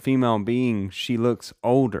sees the female being, she looks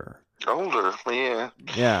older. Older, yeah.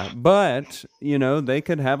 Yeah, but, they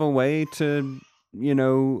could have a way to,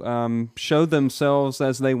 show themselves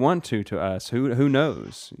as they want to us. Who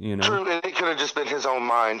knows, True, it could have just been his own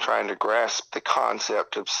mind trying to grasp the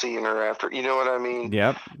concept of seeing her after, you know what I mean?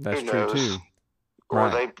 Yep, that's true too. Or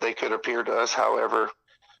right. they could appear to us however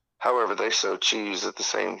they so choose at the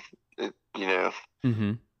same,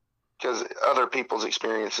 Mm-hmm. Because other people's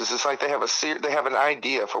experiences, it's like they have an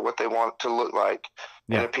idea for what they want to look like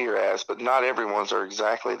and appear as, but not everyone's are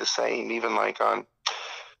exactly the same. Even like on,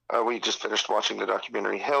 we just finished watching the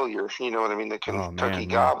documentary Hellier, you know what I mean? The Kentucky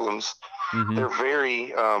Goblins. Mm-hmm. They're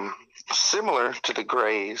very similar to the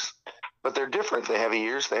Greys, but they're different. They have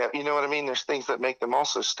ears. They have, you know what I mean? There's things that make them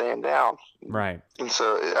also stand out. Right. And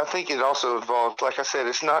so I think it also involved, like I said,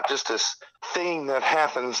 it's not just this thing that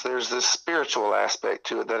happens. There's this spiritual aspect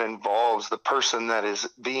to it that involves the person that is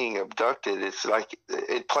being abducted. It's like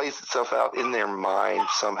it plays itself out in their mind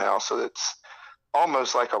somehow. So it's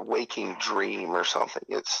almost like a waking dream or something.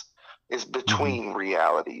 It's between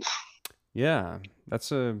realities. Yeah,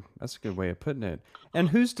 that's a good way of putting it. And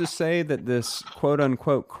who's to say that this quote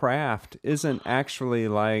unquote craft isn't actually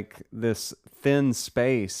like this thin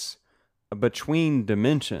space between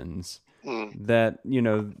dimensions that,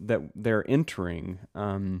 that they're entering?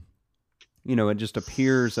 It just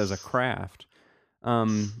appears as a craft.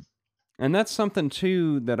 And that's something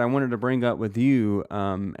too that I wanted to bring up with you.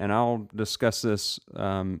 And I'll discuss this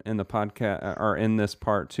in the podcast or in this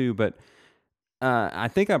part too, but I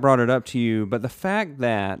think I brought it up to you, but the fact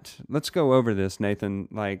that, let's go over this, Nathan,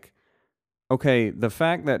 like, okay, the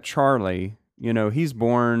fact that Charlie, he's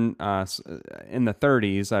born in the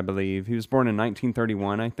 30s, I believe. He was born in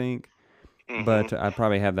 1931, I think, but I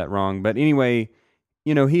probably have that wrong. But anyway,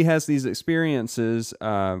 he has these experiences,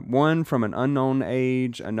 one from an unknown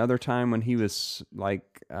age, another time when he was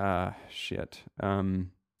like, he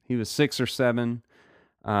was 6 or 7.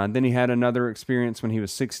 Then he had another experience when he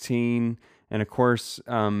was 16. And of course,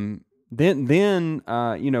 then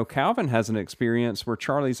Calvin has an experience where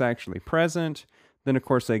Charlie's actually present. Then, of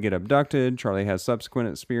course, they get abducted. Charlie has subsequent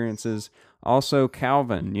experiences. Also,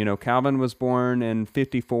 Calvin, Calvin was born in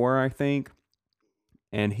 54, I think.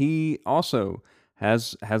 And he also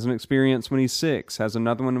has an experience when he's 6, has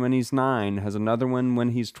another one when he's 9, has another one when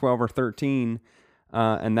he's 12 or 13.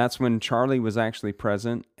 And that's when Charlie was actually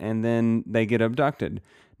present. And then they get abducted.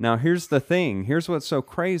 Now, here's the thing. Here's what's so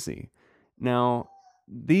crazy. Now,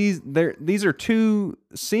 these are two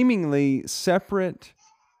seemingly separate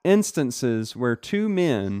instances where two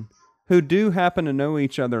men who do happen to know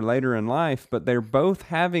each other later in life, but they're both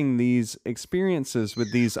having these experiences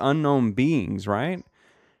with these unknown beings, right?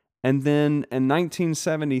 And then in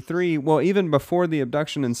 1973, well, even before the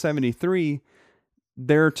abduction in 73,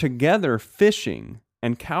 they're together fishing,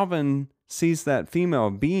 and Calvin sees that female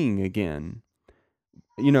being again.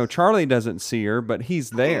 Charlie doesn't see her, but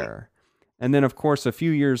he's there. And then, of course, a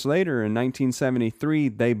few years later in 1973,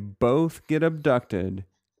 they both get abducted,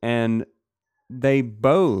 and they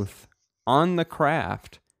both, on the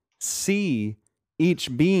craft, see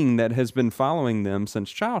each being that has been following them since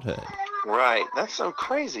childhood. Right. That's so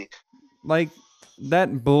crazy. Like,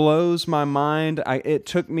 that blows my mind. It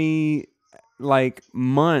took me like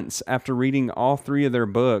months after reading all three of their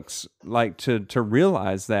books, like to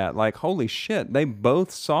realize that, like, holy shit, they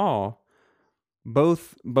both saw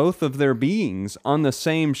both of their beings on the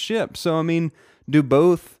same ship. So, I mean, do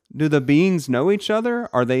the beings know each other?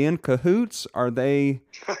 Are they in cahoots? Are they,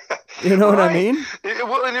 you know what I mean?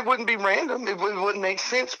 It wouldn't be random. It wouldn't make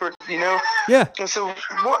sense, but Yeah. And so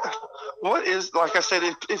what is, like I said,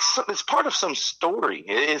 it's part of some story.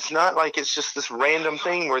 It's not like it's just this random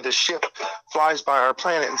thing where the ship flies by our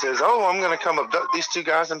planet and says, "Oh, I'm going to come abduct these two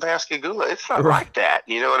guys in Pascagoula." It's not like that.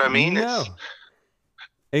 You know what I mean? No.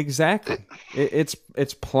 Exactly.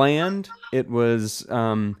 It's planned. It was,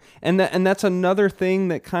 and that's another thing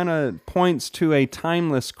that kind of points to a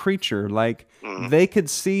timeless creature. Like, they could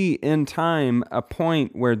see in time a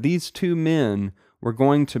point where these two men were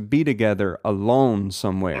going to be together alone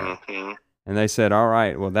somewhere. Mm-hmm. And they said, all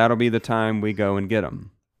right, well, that'll be the time we go and get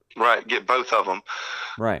them. Right. Get both of them.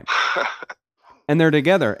 Right. And they're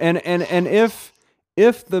together. And if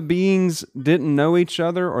the beings didn't know each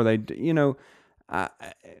other, or they,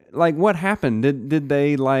 like, what happened? Did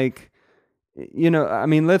they, like, I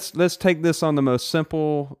mean, let's take this on the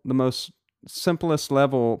most simplest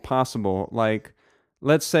level possible. Like,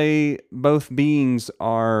 let's say both beings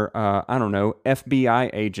are, I don't know, FBI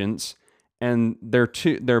agents, and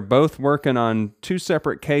they're both working on two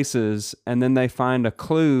separate cases, and then they find a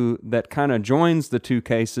clue that kind of joins the two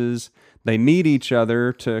cases. They meet each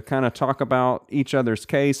other to kind of talk about each other's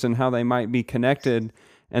case and how they might be connected,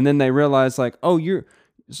 and then they realize, like, oh, you're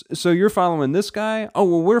following this guy? Oh,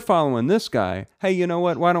 well, we're following this guy. Hey, you know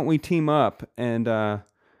what? Why don't we team up and,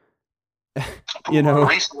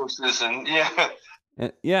 resources and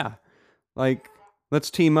yeah, like, let's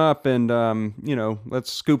team up and,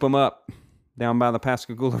 let's scoop them up down by the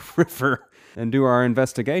Pascagoula River and do our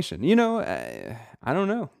investigation. I don't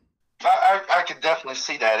know. I could definitely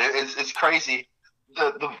see that. It's crazy.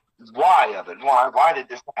 The why of it. Why did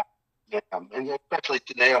this happen? And especially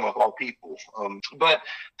to them, of all people. But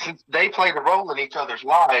since they played a role in each other's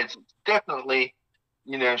lives, it's definitely,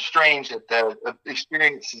 strange that the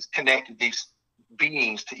experiences connected these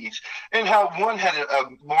beings to each, and how one had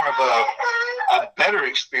more of a better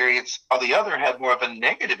experience, while the other had more of a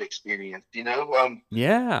negative experience.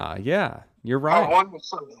 Yeah, you're right. One was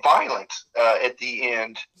so violent at the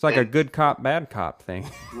end. It's like a good cop, bad cop thing.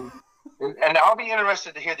 And I'll be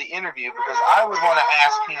interested to hear the interview, because I would want to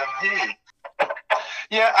ask him,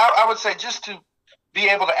 I would say, just to be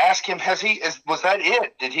able to ask him, was that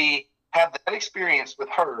it? Did he have that experience with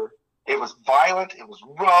her? It was violent. It was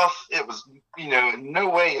rough. It was, in no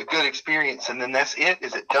way a good experience. And then that's it.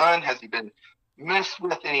 Is it done? Has he been messed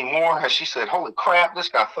with anymore? Has she said, "Holy crap, this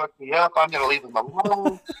guy fucked me up. I'm going to leave him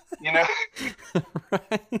alone"?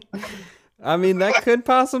 Right. I mean, that could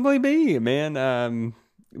possibly be, man.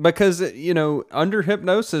 Because, under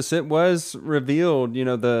hypnosis, it was revealed,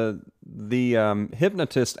 the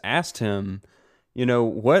hypnotist asked him,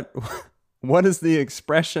 what is the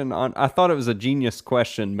expression on, I thought it was a genius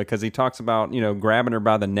question, because he talks about, grabbing her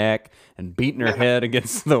by the neck and beating her head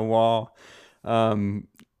against the wall. And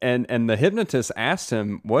the hypnotist asked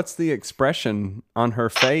him, what's the expression on her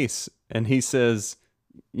face? And he says,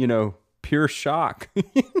 pure shock.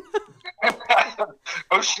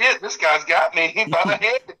 Oh shit, this guy's got me by the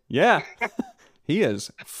head. Yeah. He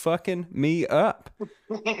is fucking me up.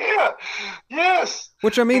 Yeah. Yes.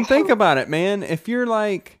 Which, I mean, think about it, man. If you're,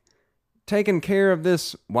 like, taking care of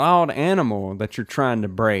this wild animal that you're trying to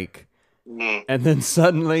break, and then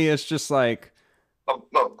suddenly it's just like a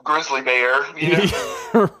grizzly bear,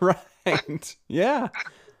 right? Yeah.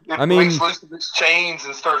 It breaks loose of its chains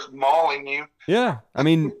and starts mauling you. Yeah. I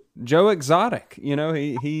mean, Joe Exotic,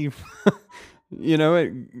 he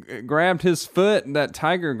it grabbed his foot, and that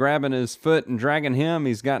tiger grabbing his foot and dragging him,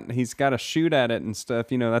 he's got to shoot at it and stuff.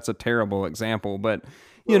 That's a terrible example, but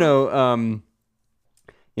I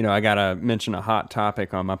gotta mention a hot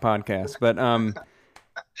topic on my podcast, but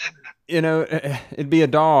it'd be a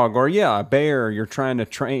dog, or a bear you're trying to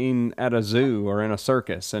train at a zoo or in a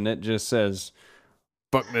circus, and it just says,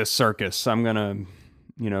 "Fuck this circus, I'm gonna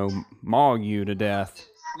maul you to death."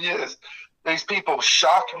 Yes, these people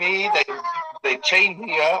shock me. They chain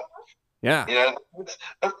me up. Yeah.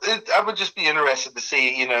 I would just be interested to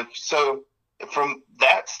see, so from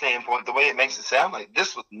that standpoint, the way it makes it sound like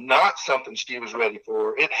this was not something she was ready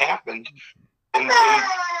for. It happened, and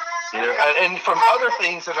and from other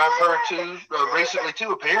things that I've heard too recently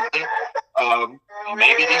too, apparently,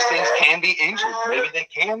 maybe these things can be injured. Maybe they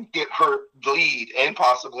can get hurt, bleed, and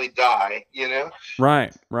possibly die.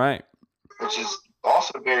 Right. Which is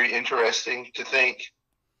also very interesting to think.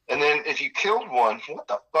 And then if you killed one, what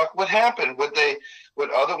the fuck would happen?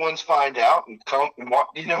 Would other ones find out and come and walk?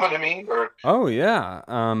 You know what I mean? Or oh yeah,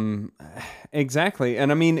 exactly.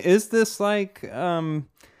 And I mean, is this like,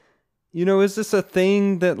 is this a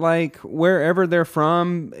thing that like wherever they're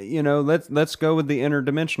from, let's go with the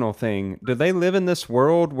interdimensional thing. Do they live in this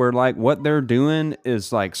world where like what they're doing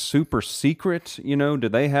is like super secret? Do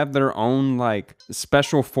they have their own like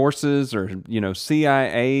special forces or,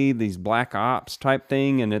 CIA, these black ops type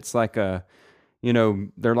thing? And it's like they're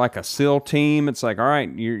like a SEAL team. It's like, all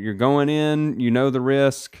right, you're going in, the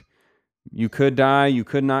risk. You could die. You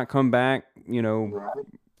could not come back. I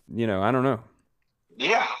don't know.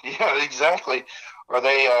 Yeah, exactly. Or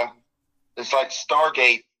they, it's like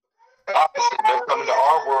Stargate opposite. They're coming to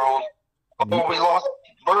our world. Oh, we lost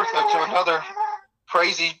Bertha to another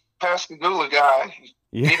crazy Pascagoula guy.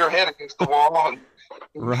 Yeah. Beat her head against the wall. And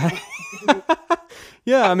right.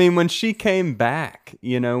 Yeah, I mean, when she came back,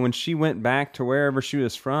 when she went back to wherever she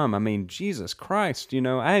was from, I mean, Jesus Christ, I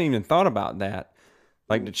hadn't even thought about that.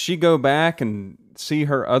 Like, did she go back and see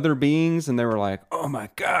her other beings and they were like, oh my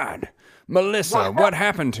God, Melissa, what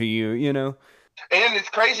happened to you, And it's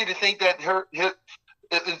crazy to think that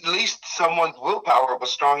at least someone's willpower was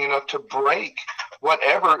strong enough to break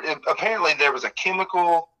whatever. Apparently there was a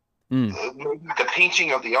chemical, the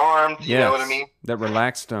pinching of the arm, you know what I mean? That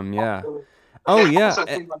relaxed them, yeah. Oh, it yeah. Also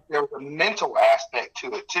seemed like there was a mental aspect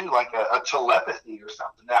to it, too, like a telepathy or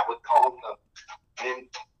something that would calm them. And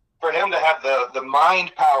for him to have the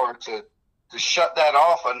mind power to shut that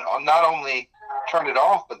off and not only turn it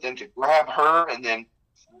off, but then to grab her and then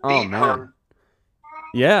beat her.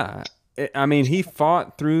 Yeah. I mean, he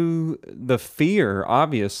fought through the fear,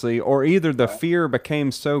 obviously, or either the fear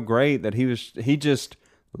became so great that he just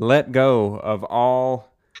let go of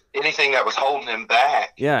anything that was holding him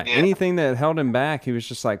back. Yeah, anything that held him back, he was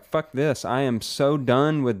just like, fuck this. I am so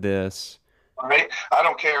done with this. Right? I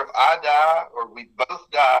don't care if I die or we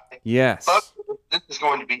both die. Yes. Fuck, this is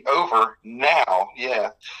going to be over now.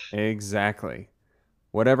 Yeah. Exactly.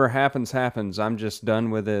 Whatever happens, happens. I'm just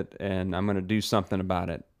done with it, and I'm going to do something about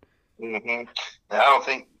it. Mm-hmm. I don't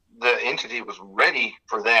think the entity was ready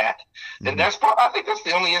for that. And I think that's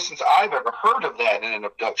the only instance I've ever heard of that in an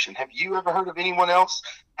abduction. Have you ever heard of anyone else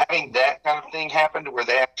having that kind of thing happen to where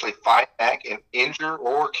they actually fight back and injure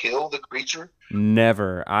or kill the creature?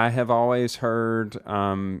 Never. I have always heard,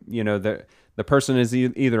 the person is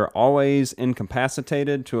either always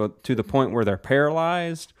incapacitated to the point where they're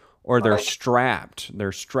paralyzed, or they're strapped.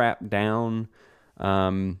 They're strapped down.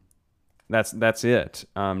 That's it.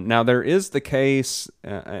 Now there is the case,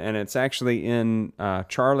 and it's actually in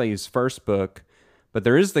Charlie's first book, but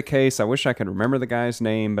there is the case. I wish I could remember the guy's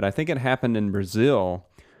name, but I think it happened in Brazil,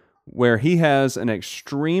 where he has an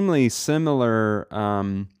extremely similar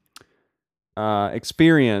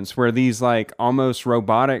experience where these like almost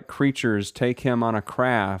robotic creatures take him on a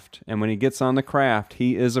craft, and when he gets on the craft,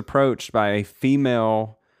 he is approached by a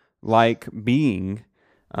female-like being.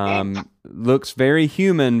 Looks very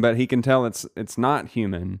human, but he can tell it's not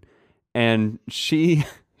human. And she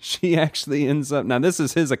actually ends up, now this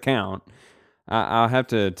is his account. I'll have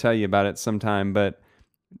to tell you about it sometime, but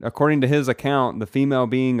according to his account, the female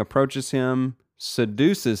being approaches him,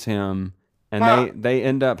 seduces him, and they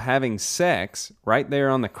end up having sex right there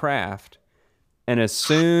on the craft. And as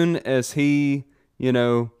soon as he,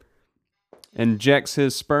 injects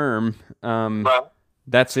his sperm,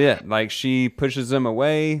 that's it. Like, she pushes him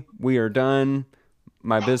away. We are done.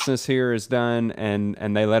 My business here is done,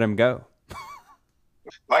 and they let him go.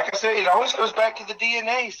 Like I said, it always goes back to the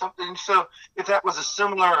DNA. Something. So if that was a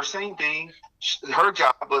similar or same being, her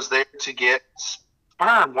job was there to get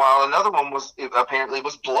sperm, while another one apparently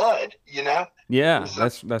was blood. Yeah, so,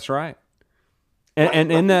 that's right.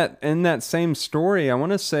 And in that same story, I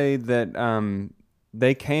want to say that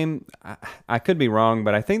they came, I could be wrong,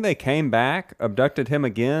 but I think they came back, abducted him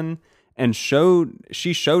again, and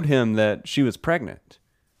she showed him that she was pregnant.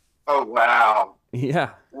 Oh, wow.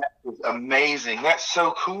 Yeah. That was amazing. That's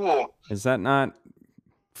so cool. Is that not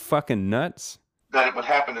fucking nuts? That it would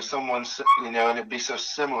happen to someone, and it'd be so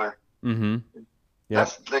similar. Mm-hmm. Yeah.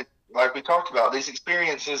 Like we talked about, these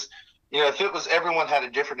experiences, if it was everyone had a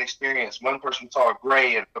different experience, one person saw a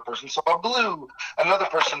gray, and a person saw a blue, another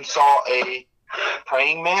person saw a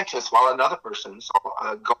praying mantis while another person saw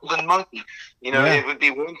a golden monkey. You know, Yeah. it would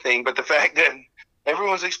be one thing, but the fact that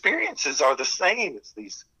everyone's experiences are the same. It's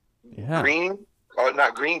these Yeah. green, or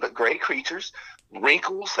not green, but gray creatures,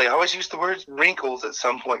 wrinkles. They always use the words wrinkles at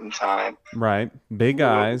some point in time. Right. Big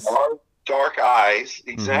eyes. Dark eyes,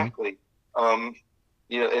 exactly.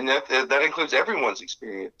 You know, and that includes everyone's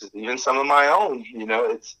experiences, even some of my own. You know,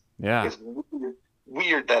 it's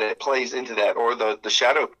weird that it plays into that, or the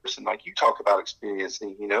shadow person, like you talk about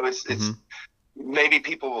experiencing. You know, it's maybe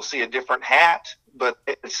people will see a different hat, but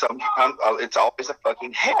sometimes it's always a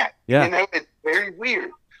fucking hat. Yeah. You know, it's very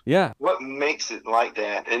weird. Yeah. What makes it like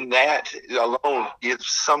that? And that alone gives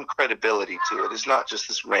some credibility to it. It's not just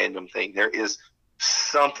this random thing. There is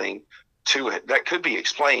something to it that could be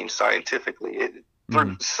explained scientifically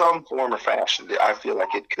through some form or fashion. I feel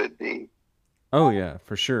like it could be. Oh, yeah,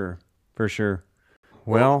 for sure. For sure.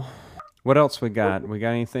 Well, what else we got? We got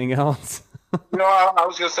anything else? No, I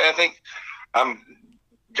was going to say, I think I'm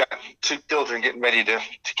got two children getting ready to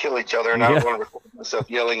kill each other, and I don't want to record myself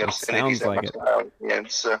yelling obscenities at my child again.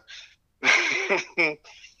 So.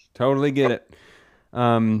 Totally get it.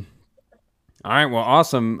 All right, well,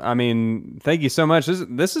 awesome. I mean, thank you so much.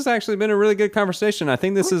 This has actually been a really good conversation. I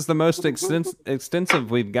think this is the most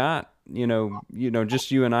extensive we've got. You know,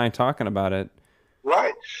 just you and I talking about it.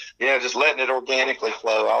 Right. Yeah, just letting it organically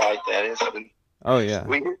flow. I like that. It's been, oh yeah.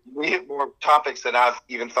 We hit more topics than I've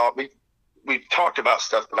even thought. We've talked about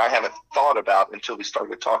stuff that I haven't thought about until we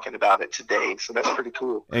started talking about it today. So that's pretty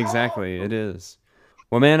cool. Exactly, it is.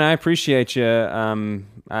 Well, man, I appreciate you.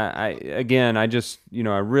 I just, you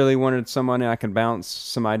know, I really wanted someone I could bounce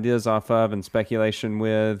some ideas off of and speculation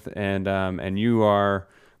with, and you are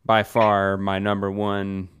by far my number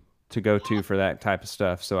one to go to for that type of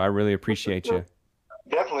stuff. So I really appreciate you.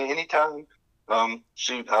 Definitely, anytime.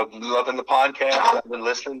 Shoot, I'm loving the podcast. I've been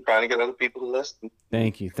listening, trying to get other people to listen.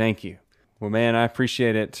 Thank you. Well, man, I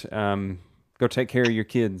appreciate it. Go take care of your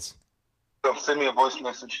kids. So send me a voice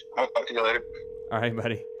message. I'll talk to you later. All right,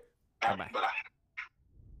 buddy. Bye-bye. Bye.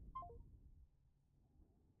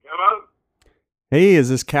 Hello? Hey, is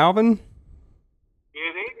this Calvin? It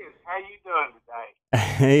is. How you doing today?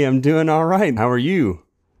 Hey, I'm doing all right. How are you?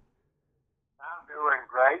 I'm doing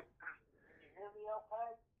great. Can you hear me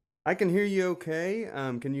okay? I can hear you okay.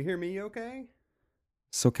 Can you hear me okay?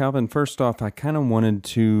 So, Calvin, first off, I kind of wanted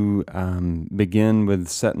to begin with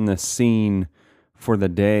setting the scene for the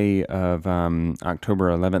day of October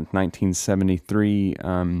 11th, 1973,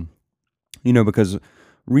 you know, because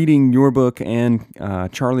reading your book and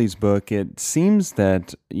Charlie's book, it seems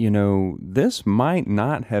that, you know, this might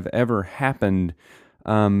not have ever happened,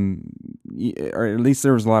 or at least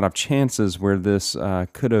there was a lot of chances where this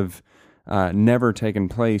could have never taken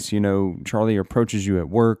place. You know, Charlie approaches you at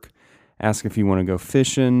work, asks if you want to go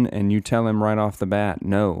fishing, and you tell him right off the bat,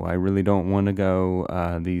 no, I really don't want to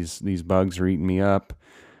go. These bugs are eating me up.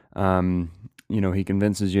 You know, he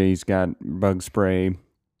convinces you he's got bug spray.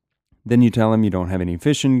 Then you tell him you don't have any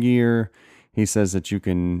fishing gear. He says that you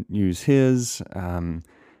can use his.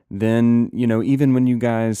 Then, you know, even when you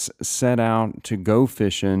guys set out to go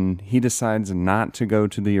fishing, he decides not to go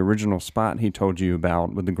to the original spot he told you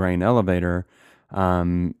about with the grain elevator.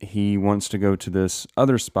 He wants to go to this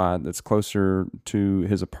other spot that's closer to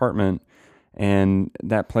his apartment, and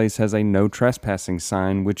that place has a no trespassing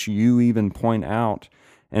sign, which you even point out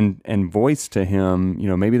and voice to him, you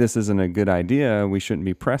know, maybe this isn't a good idea. We shouldn't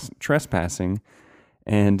be trespassing.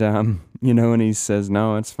 And, you know, and he says,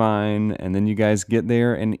 no, it's fine. And then you guys get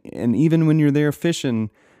there, and even when you're there fishing,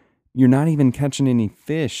 you're not even catching any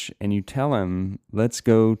fish. And you tell him, let's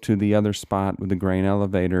go to the other spot with the grain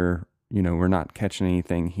elevator. You know, we're not catching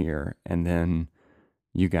anything here. And then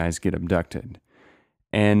you guys get abducted.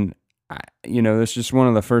 And, you know, that's just one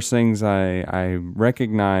of the first things I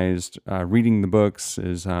recognized reading the books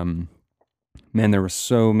is, man, there were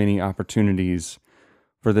so many opportunities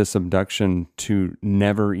for this abduction to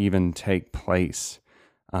never even take place.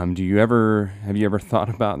 Have you ever thought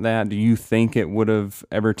about that? Do you think it would have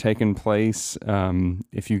ever taken place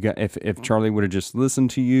if Charlie would have just listened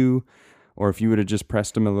to you, or if you would have just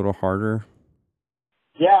pressed him a little harder?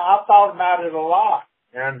 Yeah, I thought about it a lot.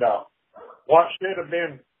 And what should have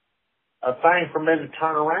been a thing for me to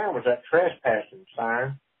turn around was that trespassing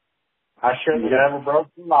sign. I should have never broke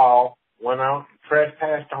the law, went on,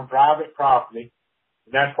 trespassed on private property.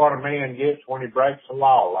 And that's what a man gets when he breaks the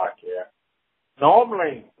law like that.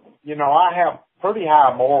 Normally, you know, I have pretty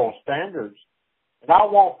high moral standards, and I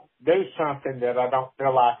won't do something that I don't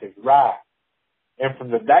feel like is right. And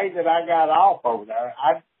from the day that I got off over there,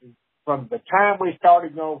 from the time we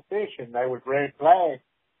started going fishing, they was red flags.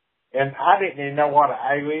 And I didn't even know what an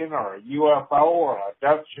alien or a UFO or a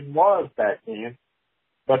abduction was back then.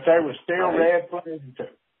 But they were still red flags.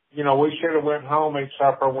 You know, we should have went home, ate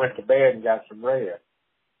supper, went to bed, and got some rest.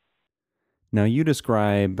 Now, you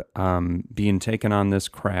describe being taken on this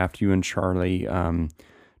craft, you and Charlie.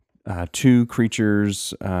 Two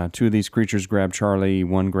of these creatures grab Charlie,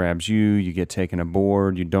 one grabs you, you get taken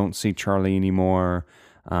aboard, you don't see Charlie anymore.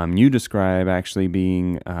 You describe actually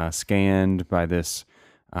being scanned by this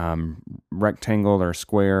rectangle or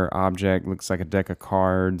square object, looks like a deck of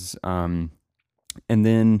cards. And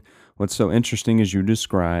then what's so interesting is you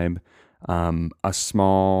describe a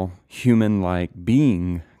small human-like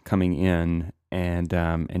being coming in,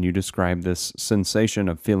 and you describe this sensation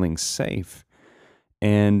of feeling safe.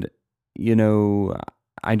 And, you know,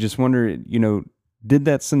 I just wonder, you know, did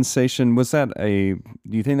that sensation, do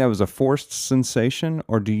you think that was a forced sensation,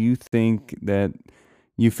 or do you think that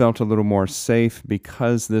you felt a little more safe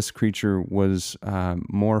because this creature was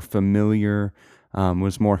more familiar,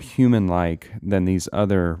 was more human-like than these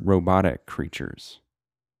other robotic creatures?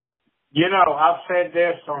 You know, I've said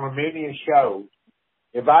this on a many shows.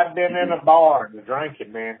 If I'd been in a bar and the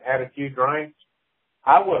drinking man had a few drinks,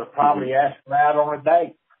 I would have probably asked her out on a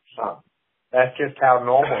date or something. That's just how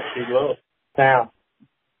normal she looked. Now,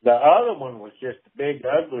 the other one was just a big,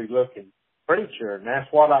 ugly-looking creature, and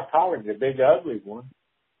that's what I call him, the big, ugly one.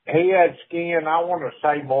 He had skin, I want to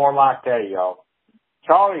say more like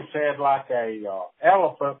Charlie said like a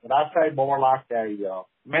elephant, but I say more like a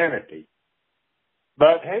manatee.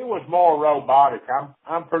 But he was more robotic.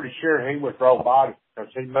 I'm pretty sure he was robotic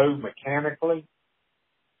because he moved mechanically.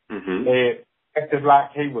 Mm-hmm. It acted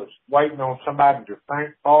like he was waiting on somebody to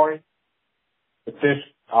think for him. But this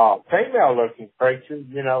female-looking creature,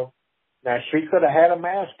 you know, now she could have had a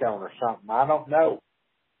mask on or something. I don't know.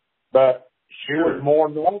 But she was more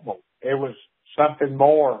normal. It was something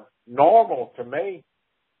more normal to me.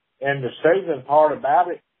 And the soothing part about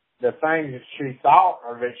it, the thing that she thought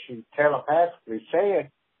or that she telepathically said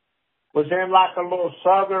was in like a little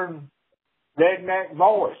southern redneck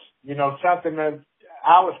voice, you know, something that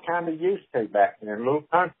I was kind of used to back in a little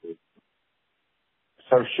country.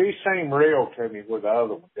 So she seemed real to me with the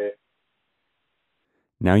other one did.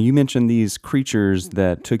 Now, you mentioned these creatures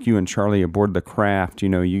that took you and Charlie aboard the craft. You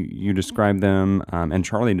know, you describe them, and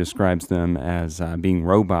Charlie describes them as being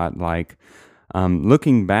robot-like.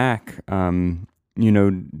 Looking back, you know,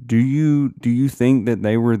 do you think that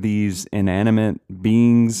they were these inanimate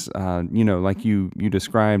beings? You know, like you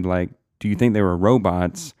described, like, do you think they were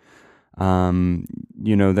robots?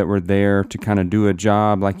 You know, that were there to kind of do a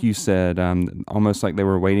job, like you said, almost like they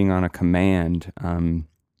were waiting on a command.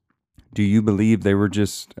 Do you believe they were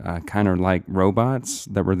just kind of like robots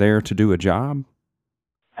that were there to do a job?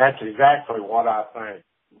 That's exactly what I think.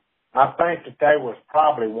 I think that there was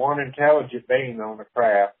probably one intelligent being on the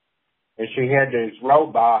craft, and she had these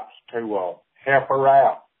robots to help her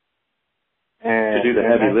out. And, to do the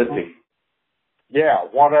heavy lifting. Yeah,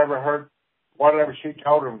 whatever she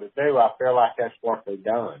told them to do, I feel like that's what they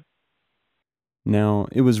done. Now,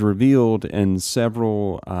 it was revealed in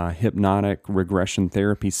several hypnotic regression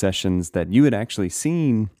therapy sessions that you had actually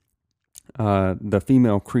seen the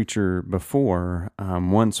female creature before,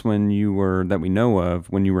 once that we know of,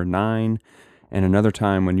 when you were 9, and another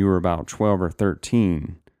time when you were about 12 or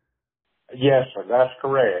 13. Yes, sir, that's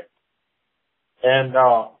correct. And,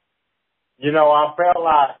 you know, I felt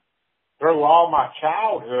like through all my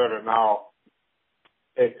childhood and all,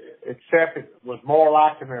 except it was more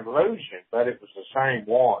like an illusion, but it was the same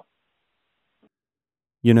one.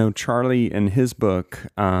 You know, Charlie, in his book,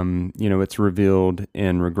 you know, it's revealed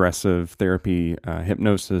in regressive therapy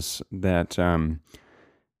hypnosis that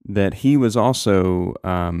that he was also,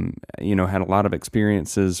 you know, had a lot of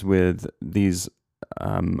experiences with these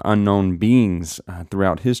unknown beings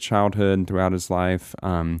throughout his childhood and throughout his life.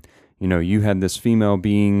 You know, you had this female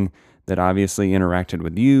being that obviously interacted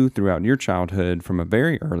with you throughout your childhood from a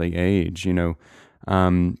very early age, you know.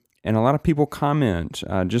 And a lot of people comment,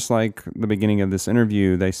 just like the beginning of this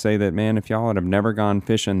interview, they say that, man, if y'all had have never gone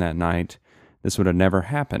fishing that night, this would have never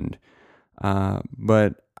happened.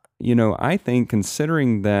 But, you know, I think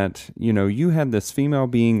considering that, you know, you had this female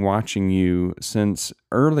being watching you since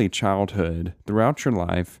early childhood throughout your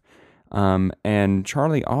life, and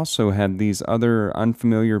Charlie also had these other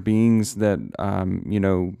unfamiliar beings that, you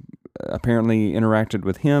know, apparently interacted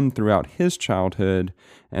with him throughout his childhood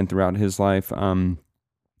and throughout his life.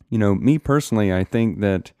 You know, me personally, I think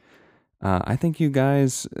that, I think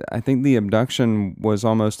the abduction was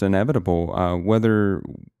almost inevitable. Whether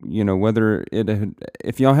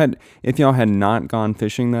if y'all had not gone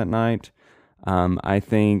fishing that night, I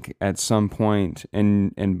think at some point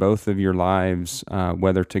in both of your lives,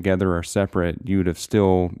 whether together or separate, you would have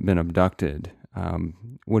still been abducted.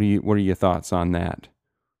 What are your thoughts on that?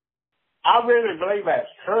 I really believe that's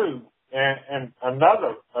true. And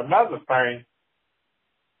another thing,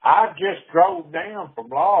 I just drove down from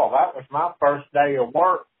Law. That was my first day of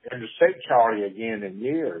work, and to see Charlie again in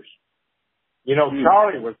years. You know,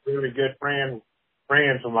 Charlie was really good friends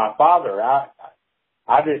with my father.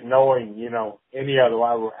 I didn't know him, you know, any other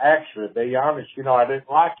way. Well, actually, to be honest, you know, I didn't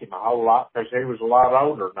like him a whole lot because he was a lot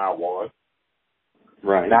older than I was.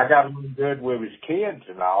 Right. And I got along good with his kids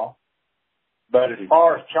and all. But as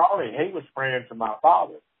far as Charlie, he was friends with my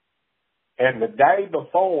father. And the day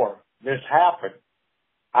before this happened,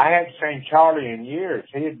 I hadn't seen Charlie in years.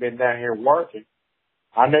 He had been down here working.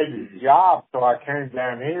 I needed a job, so I came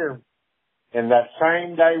down here. And that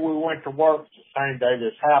same day we went to work, the same day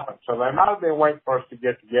this happened. So they might have been waiting for us to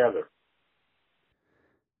get together.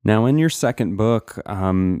 Now, in your second book,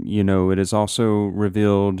 you know, it is also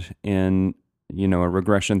revealed in, you know, a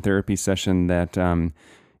regression therapy session that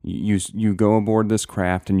you go aboard this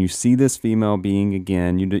craft and you see this female being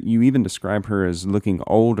again. You even describe her as looking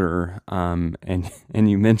older, and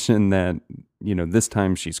you mention that, you know, this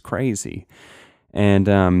time she's crazy.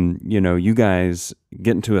 And, you know, you guys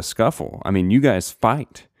get into a scuffle. I mean, you guys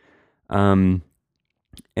fight. And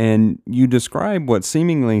you describe what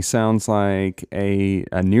seemingly sounds like a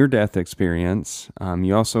near-death experience.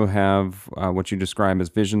 You also have what you describe as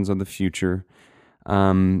visions of the future.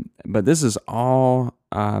 But this is all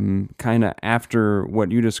kind of after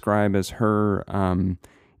what you describe as her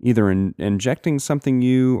either injecting something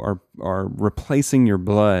new or replacing your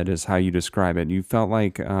blood is how you describe it. You felt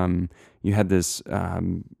like you had this,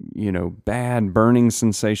 you know, bad burning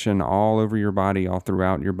sensation all over your body, all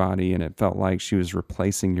throughout your body, and it felt like she was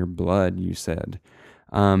replacing your blood, you said.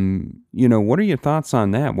 You know, what are your thoughts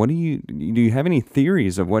on that? Do you have any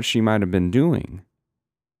theories of what she might have been doing?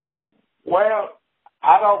 Well,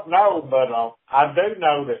 I don't know, but I do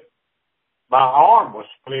know that my arm was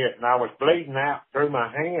split and I was bleeding out through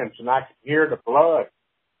my hands, and I could hear the blood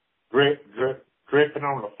dripping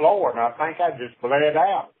on the floor, and I think I just bled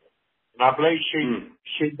out. And I believe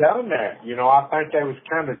she done that. You know, I think they was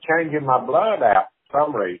kind of changing my blood out for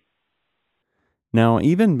some reason. Now,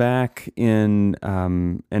 even back in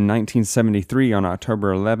 1973, on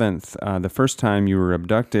October 11th, the first time you were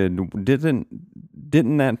abducted,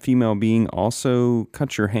 didn't that female being also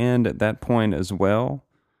cut your hand at that point as well?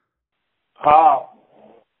 I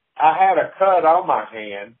had a cut on my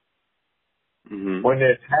hand when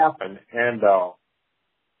this happened, and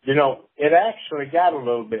you know, it actually got a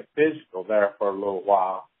little bit physical there for a little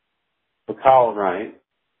while because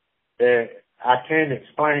I can't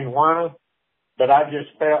explain why, but I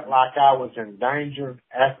just felt like I was in danger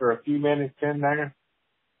after a few minutes in there.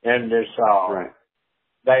 And this,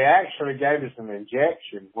 they actually gave us an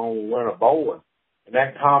injection when we went aboard, and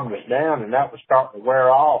that calmed us down, and that was starting to wear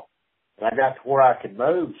off. And I got to where I could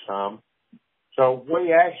move some. So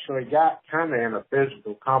we actually got kind of in a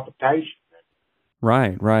physical competition.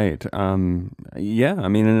 Right. Yeah, I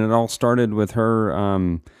mean, and it all started with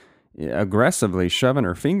her aggressively shoving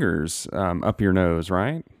her fingers up your nose,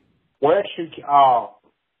 right? Well, she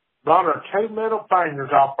run her two middle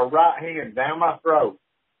fingers off her right hand down my throat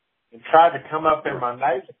and tried to come up in my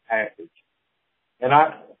nasal passage. And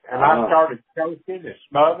I started choking and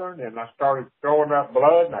smothering, and I started throwing up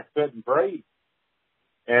blood, and I couldn't breathe.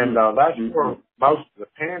 And that's where most of the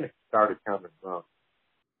panic started coming from.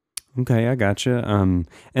 Okay, I gotcha.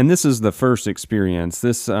 And this is the first experience.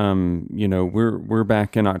 This, you know, we're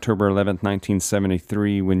back in October 11th,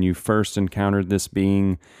 1973, when you first encountered this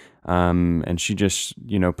being, and she just,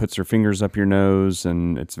 you know, puts her fingers up your nose,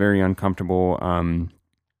 and it's very uncomfortable.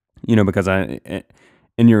 You know, because in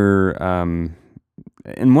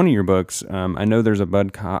one of your books, I know there's a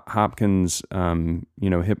Bud Hopkins, you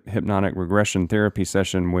know, hypnotic regression therapy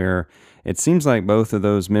session where it seems like both of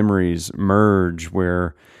those memories merge,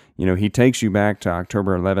 where, you know, he takes you back to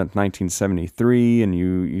October 11th, 1973, and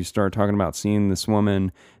you start talking about seeing this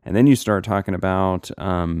woman, and then you start talking about,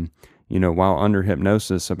 you know, while under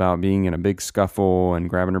hypnosis, about being in a big scuffle and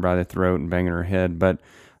grabbing her by the throat and banging her head. But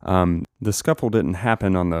the scuffle didn't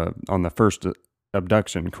happen on the first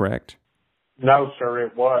abduction, correct? No, sir,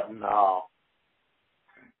 it wasn't.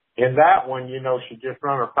 In that one, you know, she just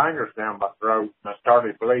run her fingers down my throat, and I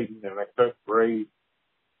started bleeding, and I couldn't breathe.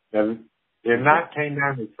 And in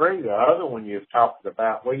 1993, the other one you was talking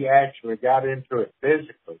about, we actually got into it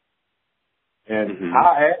physically. And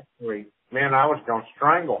I was going to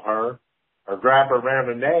strangle her or grab her around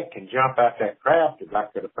the neck and jump out that craft if I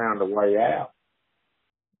could have found a way out.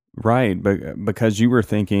 Right, but because you were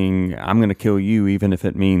thinking, I'm going to kill you even if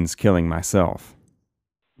it means killing myself.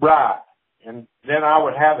 Right. And then I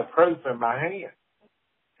would have the proof in my hand.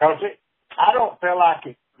 Because I don't feel like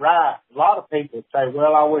it's right. A lot of people say,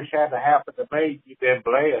 well, I wish that had happened to me. You've been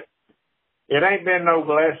blessed. It ain't been no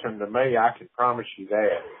blessing to me, I can promise you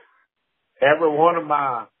that. Every one of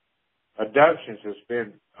my abductions has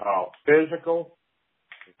been physical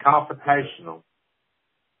and confrontational.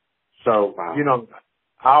 So, you know,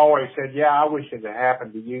 I always said, yeah, I wish it had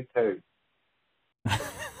happened to you too.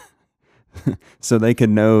 So they could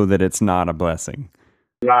know that it's not a blessing.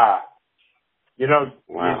 Right. You know,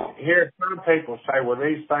 you hear some people say, well,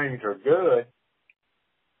 these things are good.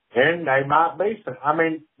 And they might be some. I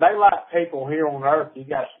mean, they like people here on earth. You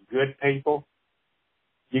got some good people.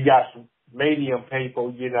 You got some medium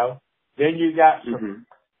people, you know. Then you got some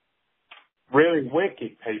really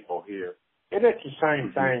wicked people here. And it's the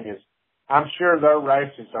same thing as, I'm sure their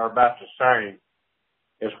races are about the same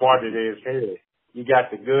as what it is here. You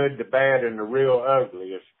got the good, the bad, and the real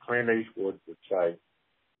ugly, as Clint Eastwood would say.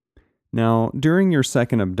 Now, during your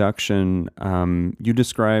second abduction, you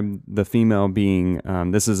described the female being,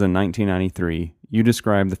 this is in 1993, you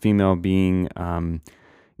described the female being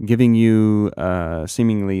giving you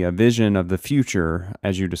seemingly a vision of the future,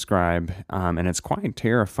 as you describe, and it's quite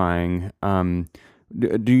terrifying.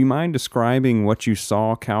 Do you mind describing what you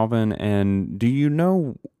saw, Calvin? And do you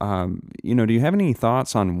know, do you have any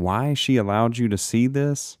thoughts on why she allowed you to see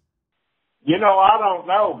this? You know, I don't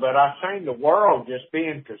know, but I seen the world just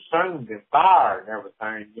being consumed in fire and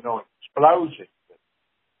everything, you know, explosions.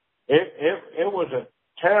 It was a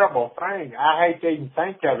terrible thing. I hate to even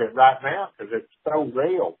think of it right now because it's so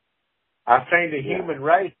real. I've seen the human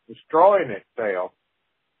race destroying itself.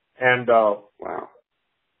 And,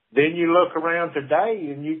 then you look around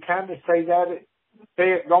today and you kind of see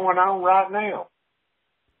it going on right now.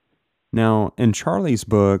 Now, in Charlie's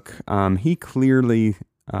book, he clearly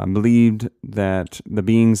believed that the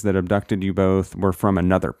beings that abducted you both were from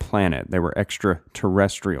another planet. They were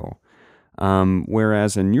extraterrestrial.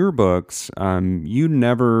 Whereas in your books, you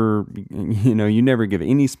never give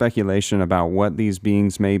any speculation about what these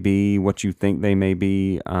beings may be, what you think they may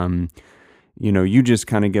be. You just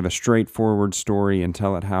kind of give a straightforward story and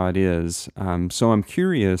tell it how it is. So I'm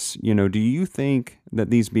curious, do you think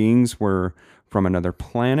that these beings were from another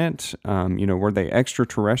planet? Were they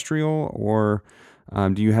extraterrestrial, or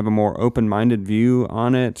do you have a more open-minded view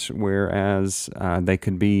on it, whereas they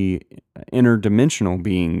could be interdimensional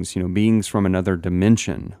beings, beings from another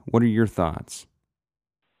dimension? What are your thoughts?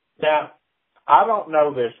 Now, I don't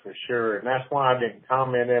know this for sure, and that's why I didn't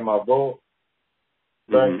comment in my book.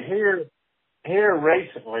 But here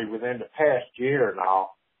recently, within the past year and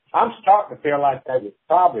all, I'm starting to feel like they were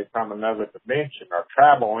probably from another dimension or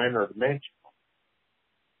travel interdimensional.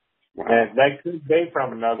 And they could be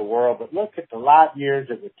from another world, but look at the light years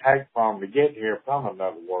it would take for them to get here from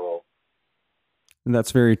another world.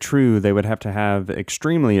 That's very true. They would have to have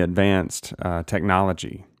extremely advanced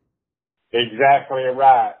technology. Exactly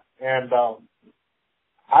right. And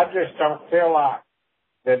I just don't feel like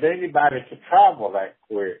that anybody could travel that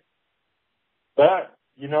quick. But,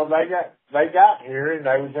 they got here and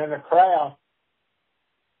they was in a crowd.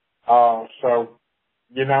 So,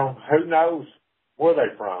 who knows where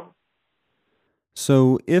they from.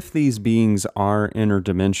 So if these beings are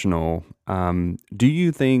interdimensional, do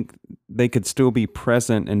you think they could still be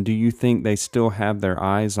present, and do you think they still have their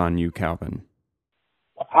eyes on you, Calvin?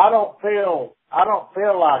 I don't feel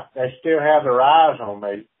like they still have their eyes on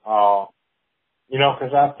me,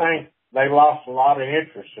 because I think they lost a lot of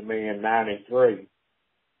interest in me in 93.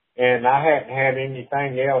 And I hadn't had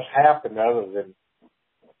anything else happen other than,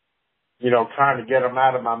 trying to get them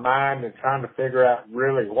out of my mind and trying to figure out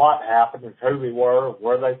really what happened and who they were,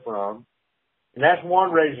 where they from. And that's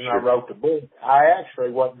one reason I wrote the book. I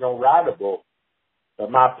actually wasn't going to write a book,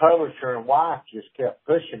 but my publisher and wife just kept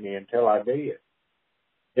pushing me until I did.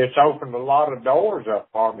 It's opened a lot of doors up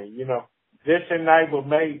for me. This enabled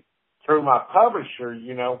me through my publisher,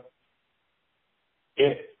 he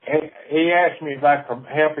asked me if I could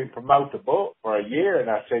help him promote the book for a year, and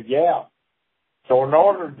I said, yeah. So in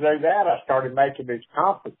order to do that, I started making these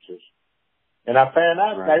conferences. And I found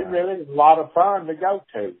out they really a lot of fun to go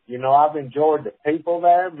to. I've enjoyed the people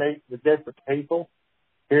there, meeting the different people,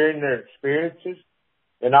 hearing their experiences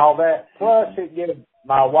and all that. Plus, it gives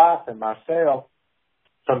my wife and myself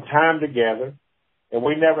some time together. And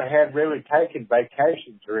we never had really taken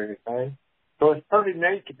vacations or anything. So it's pretty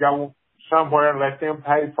neat to go somewhere and let them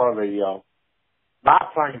pay for my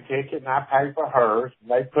plane ticket, and I pay for hers.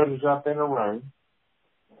 And they put us up in a room.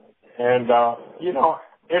 And,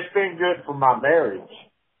 it's been good for my marriage.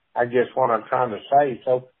 I guess what I'm trying to say.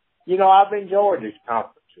 So, I've enjoyed these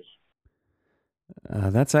conferences.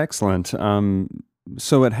 That's excellent.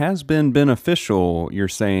 So it has been beneficial, you're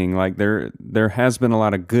saying, like there has been a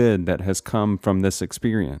lot of good that has come from this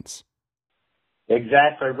experience.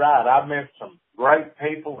 Exactly right. I've met some great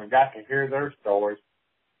people and got to hear their stories.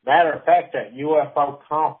 Matter of fact, that UFO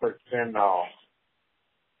conference in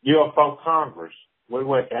UFO Congress, we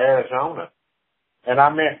went to Arizona, and I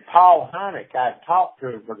met Paul Hynek. I had talked to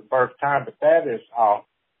him for the first time, but that is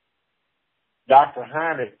Dr.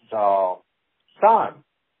 Hynek's son.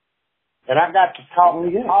 And I got to talk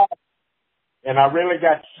to Paul, and I really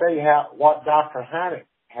got to see what Dr. Hynek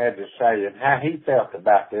had to say and how he felt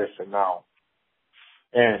about this and all.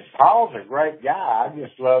 And Paul's a great guy. I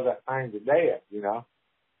just love that thing to death,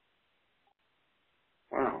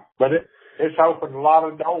 Wow. But it's opened a lot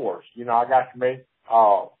of doors. I got to meet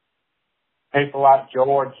people like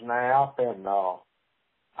George Knapp, and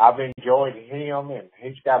I've enjoyed him, and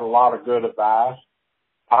he's got a lot of good advice.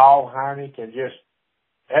 Paul Hynek, and just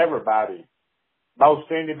everybody,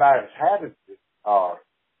 most anybody that's had a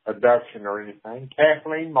abduction or anything.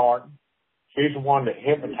 Kathleen Martin, she's the one that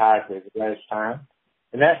hypnotized me the last time.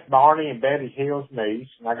 And that's Barney and Betty Hill's niece.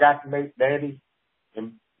 And I got to meet Betty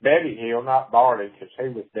Hill, not Barney, because he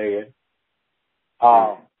was dead.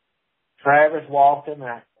 Travis Walton,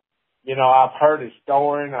 I've heard his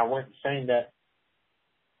story, and I went and seen that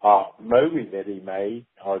movie that he made,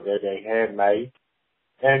 or that they had made.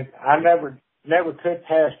 And I never could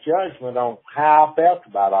pass judgment on how I felt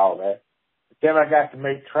about all that. But then I got to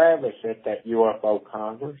meet Travis at that UFO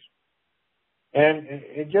Congress. And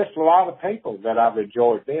just a lot of people that I've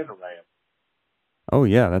enjoyed being around. Oh,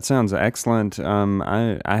 yeah, that sounds excellent.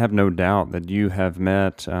 I have no doubt that you have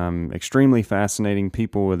met extremely fascinating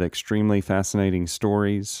people with extremely fascinating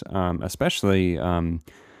stories, especially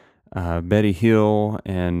Betty Hill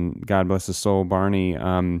and God bless his soul, Barney.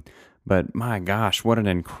 But my gosh, what an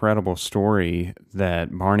incredible story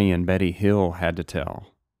that Barney and Betty Hill had to tell.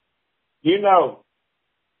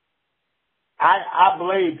 I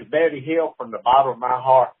believed Betty Hill from the bottom of my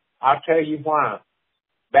heart. I'll tell you why.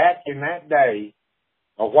 Back in that day,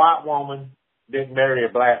 a white woman didn't marry a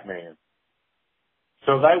black man.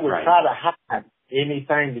 So they would try to hide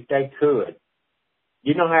anything that they could.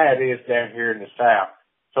 You know how it is down here in the South.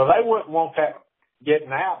 So they wouldn't want that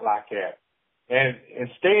getting out like that. And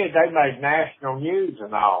instead, they made national news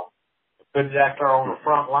and all. Put it out there on the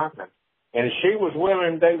front line. And if she was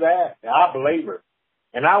willing to do that, I believe her.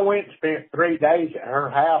 And I went and spent 3 days at her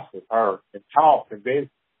house with her and talked and visited.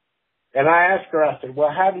 And I asked her, I said,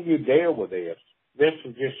 well, how do you deal with this? This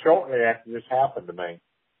was just shortly after this happened to me.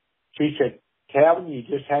 She said, Calvin, you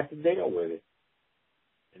just have to deal with it.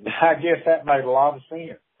 And I guess that made a lot of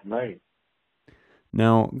sense to me.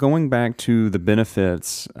 Now, going back to the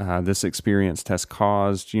benefits this experience has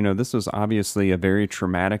caused, this was obviously a very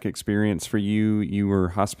traumatic experience for you. You were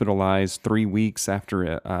hospitalized 3 weeks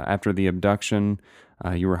after the abduction.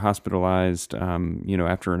 You were hospitalized,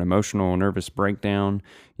 after an emotional nervous breakdown.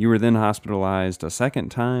 You were then hospitalized a second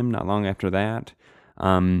time not long after that.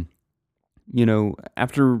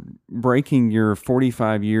 After breaking your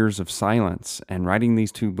 45 years of silence and writing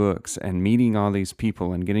these 2 books and meeting all these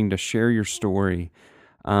people and getting to share your story,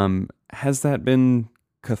 has that been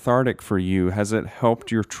cathartic for you? Has it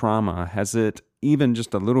helped your trauma? Has it even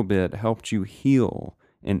just a little bit helped you heal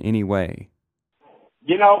in any way?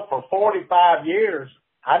 For 45 years,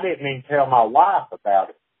 I didn't even tell my wife about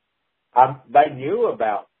it. They knew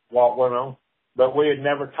about what went on, but we had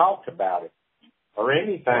never talked about it or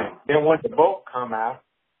anything. Then when the book come out,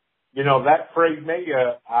 that freed me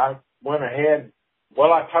up. I went ahead.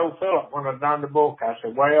 Well, I told Philip when I done the book, I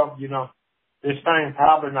said, well, this thing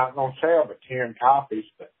probably not going to sell but 10 copies,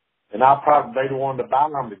 and I'll probably be the one to buy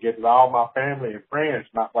them to give it to all my family and friends.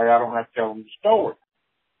 That way I don't have to tell them the story.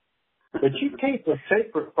 But you keep a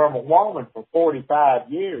secret from a woman for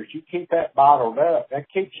 45 years. You keep that bottled up. That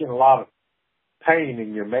keeps you in a lot of pain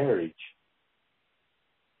in your marriage.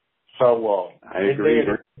 So I agree. It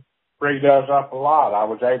freed us up a lot. I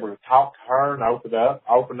was able to talk to her and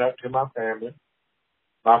open up to my family.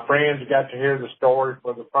 My friends got to hear the story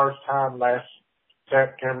for the first time last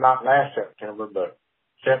September, not last September, but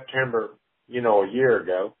September, a year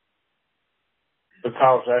ago,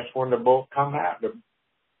 because that's when the book come out.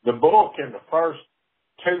 The book in the first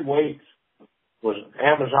 2 weeks was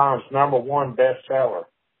Amazon's #1 bestseller,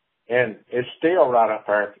 and it's still right up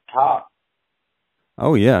there at the top.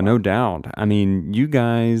 Oh, yeah, no doubt. I mean, you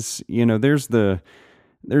guys, there's the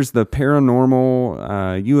there's the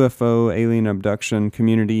paranormal, UFO, alien abduction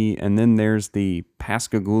community, and then there's the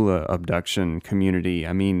Pascagoula abduction community.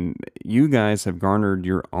 I mean, you guys have garnered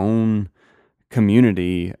your own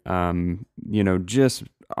community, just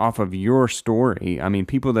off of your story. I mean,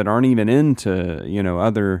 people that aren't even into,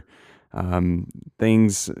 other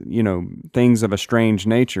things, things of a strange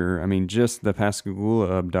nature. I mean, just the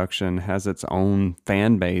Pascagoula abduction has its own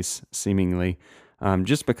fan base, seemingly,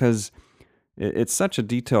 just because it's such a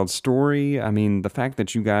detailed story. I mean, the fact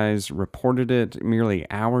that you guys reported it merely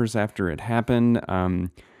hours after it happened,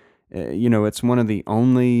 it's one of the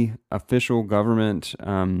only official government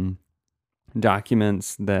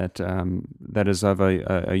documents that is of a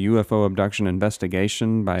UFO abduction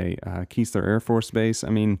investigation by Keesler Air Force Base. I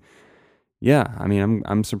mean, yeah. I mean,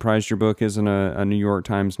 I'm surprised your book isn't a New York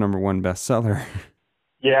Times #1 bestseller.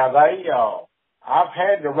 Yeah, I've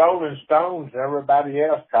had the Rolling Stones and everybody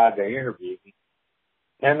else tried to interview me.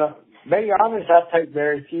 And to be honest, I take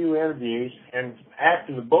very few interviews. And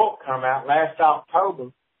after the book come out last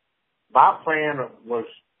October, my plan was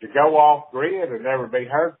to go off grid and never be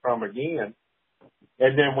heard from again.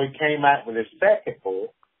 And then we came out with a second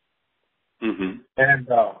book. Mm-hmm. And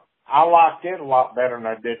I liked it a lot better than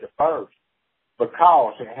I did the first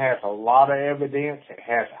because it has a lot of evidence. It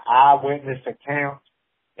has eyewitness accounts.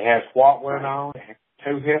 It has what went on. It has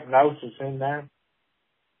 2 hypnosis in there.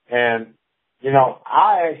 And,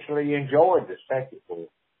 I actually enjoyed the second book.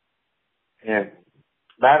 And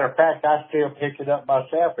matter of fact, I still pick it up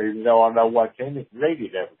myself, even though I know what's in it, read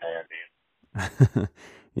it every now and then.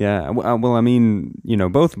 Yeah, well, I mean,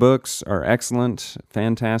 both books are excellent,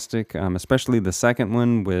 fantastic, especially the second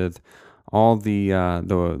one with all the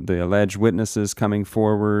alleged witnesses coming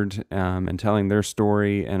forward and telling their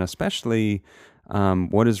story, and especially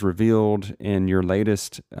what is revealed in your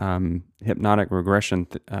latest hypnotic regression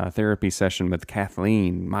therapy session with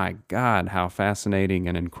Kathleen. My God, how fascinating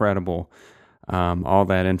and incredible all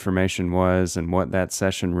that information was and what that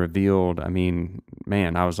session revealed. I mean,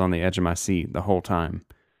 man, I was on the edge of my seat the whole time.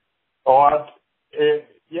 Oh, I've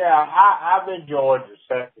enjoyed the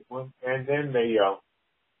second one. And then the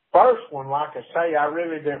first one, like I say, I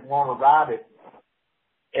really didn't want to write it.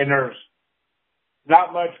 And there's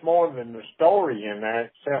not much more than the story in there,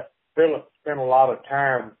 except Philip spent a lot of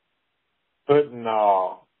time putting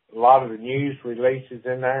a lot of the news releases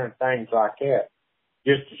in there and things like that,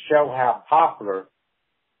 just to show how popular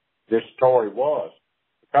this story was.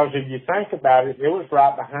 Because if you think about it, it was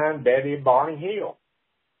right behind Betty and Barney Hill.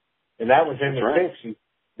 And that was in the 60s.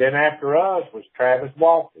 Then after us was Travis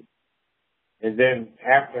Walton. And then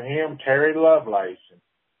after him, Terry Lovelace. And,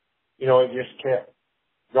 it just kept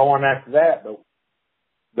going after that. But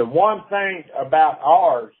the one thing about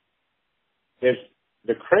ours is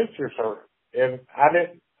the creatures are, and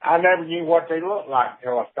I never knew what they looked like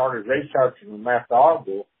until I started researching them after our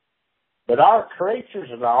book. But our creatures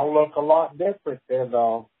and all look a lot different than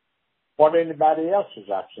what anybody else's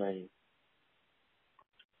I've seen.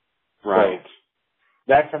 Right. So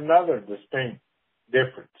that's another distinct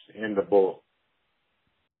difference in the book.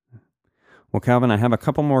 Well, Calvin, I have a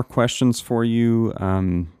couple more questions for you.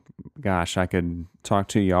 Gosh, I could talk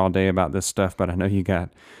to you all day about this stuff, but I know you got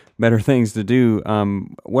better things to do.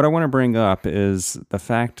 What I want to bring up is the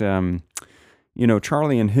fact,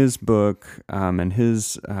 Charlie in his book and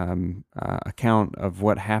his account of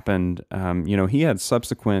what happened, he had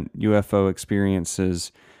subsequent UFO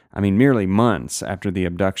experiences, merely months after the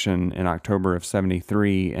abduction in October of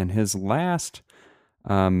 '73, and his last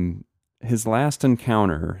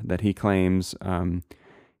encounter that he claims,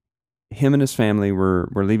 him and his family were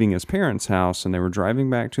leaving his parents' house, and they were driving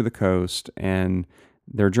back to the coast, and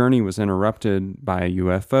their journey was interrupted by a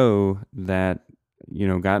UFO that,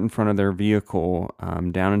 got in front of their vehicle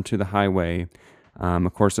down into the highway.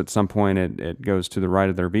 Of course, at some point it goes to the right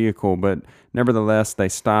of their vehicle, but nevertheless, they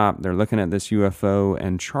stop. They're looking at this UFO,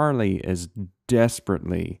 and Charlie is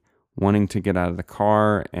desperately wanting to get out of the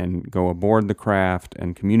car and go aboard the craft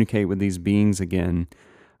and communicate with these beings again.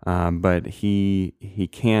 But he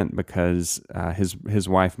can't because his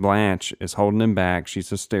wife Blanche is holding him back. She's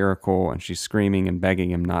hysterical and she's screaming and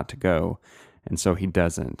begging him not to go, and so he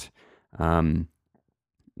doesn't.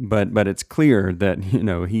 But it's clear that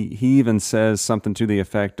he even says something to the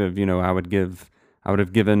effect of I would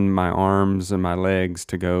have given my arms and my legs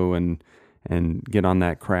to go and get on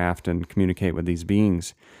that craft and communicate with these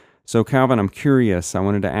beings. So Calvin, I'm curious. I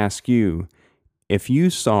wanted to ask you, if you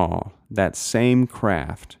saw that same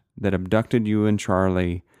craft that abducted you and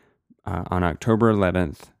Charlie on October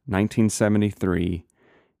 11th, 1973,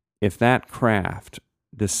 if that craft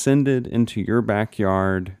descended into your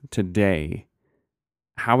backyard today,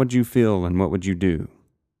 how would you feel and what would you do?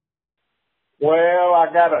 Well, I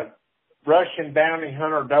got a Russian Bounty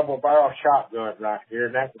Hunter double barrel shotgun right here,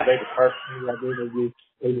 and that would be the first thing I do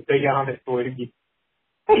to be honest with you.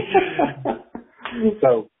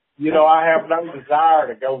 So, I have no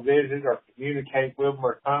desire to go visit or communicate with them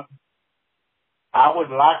or something. I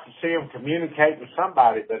would like to see them communicate with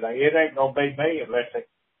somebody, but it ain't going to be me unless they...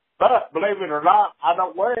 But believe it or not, I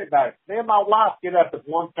don't worry about it. Me and my wife get up at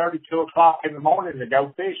 1:30, 2 o'clock in the morning to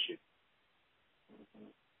go fishing.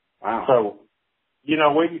 Wow. So,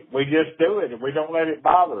 we just do it and we don't let it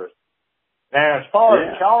bother us. Now, as far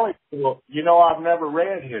as Charlie's book, I've never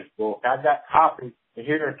read his book. I got copies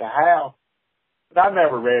here at the house, but I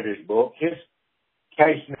never read his book. His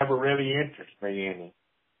case never really interested me any,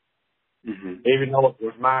 even though it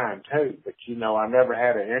was mine too. But, I never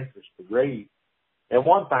had an interest to read. And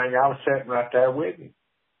one thing, I was sitting right there with him.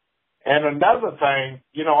 And another thing,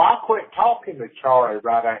 I quit talking to Charlie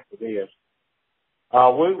right after this.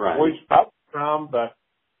 We spoke some, but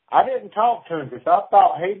I didn't talk to him because I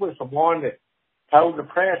thought he was the one that told the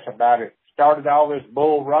press about it, started all this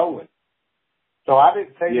bull rolling. So I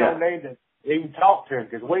didn't see no need to even talk to him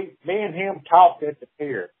because me and him talked at the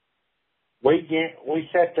pier. We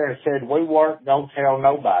sat there and said we weren't going to tell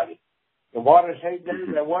nobody. And what does he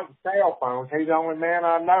do? There wasn't cell phones. He's the only man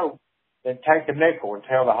I know that take a nickel and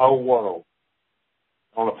tell the whole world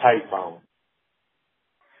on a payphone.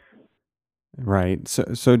 Right.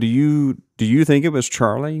 So do you think it was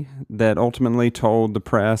Charlie that ultimately told the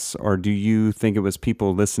press, or do you think it was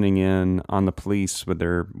people listening in on the police with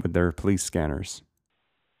their police scanners?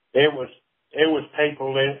 It was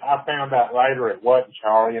people that I found out later it wasn't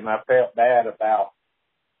Charlie, and I felt bad about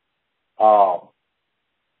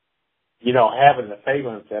having the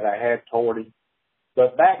feelings that I had toward him.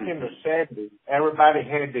 But back in the 70s, everybody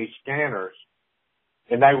had these scanners,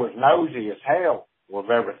 and they was nosy as hell with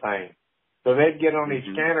everything. So they'd get on these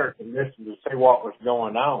scanners and listen to see what was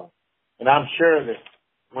going on. And I'm sure that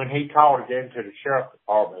when he called it into the sheriff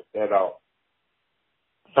department, that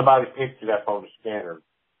somebody picked it up on the scanner.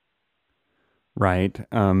 Right.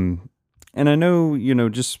 And I know,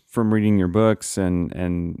 just from reading your books and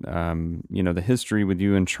the history with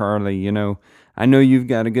you and Charlie, I know you've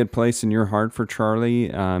got a good place in your heart for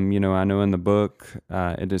Charlie. I know in the book,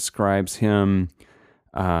 it describes him,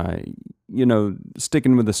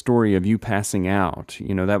 sticking with the story of you passing out.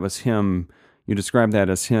 That was him. You described that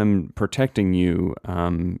as him protecting you,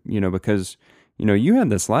 because, you had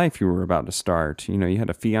this life you were about to start. You had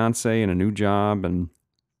a fiance and a new job. And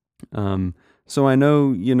so I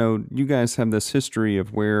know, you guys have this history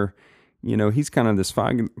of where, he's kind of this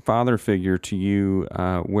father figure to you,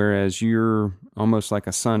 whereas you're almost like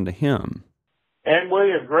a son to him. And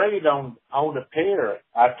we agreed on the pier.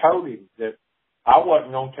 I told him that I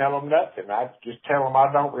wasn't going to tell him nothing. I'd just tell him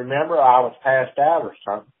I don't remember. I was passed out or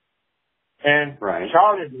something. And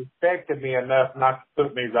Charlie respected me enough not to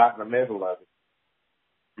put me right in the middle of it.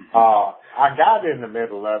 I got in the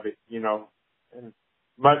middle of it, and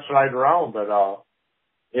much later on, but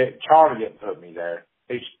Charlie didn't put me there.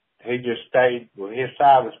 He just stayed with his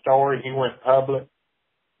side of the story. He went public.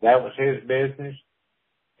 That was his business.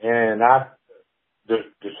 And I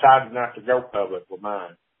decided not to go public with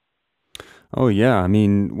mine. Oh, yeah. I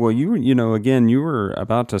mean, well, you were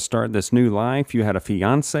about to start this new life. You had a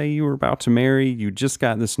fiance you were about to marry. You just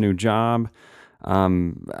got this new job.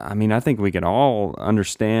 I think we can all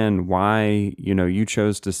understand why, you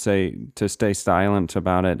chose to stay silent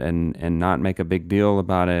about it and not make a big deal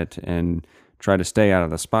about it and try to stay out of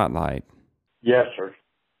the spotlight. Yes, sir.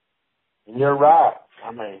 And you're right.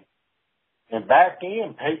 And back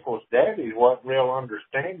then, people's daddies wasn't real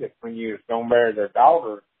understanding when you was going to marry their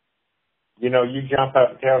daughter. You jump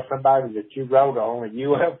up and tell somebody that you rode on a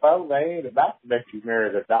UFO, they ain't about to let you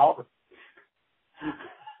marry their daughter.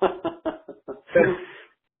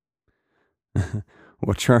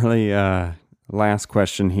 Well, Charlie, last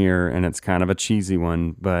question here, and it's kind of a cheesy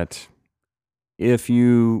one, but if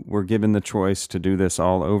you were given the choice to do this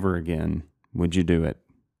all over again, would you do it?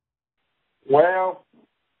 Well,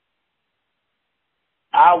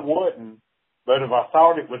 I wouldn't, but if I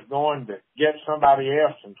thought it was going to get somebody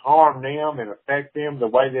else and harm them and affect them the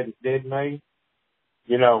way that it did me,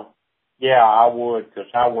 I would, because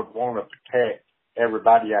I would want to protect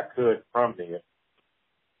everybody I could from this.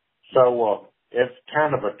 So it's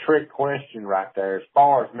kind of a trick question right there. As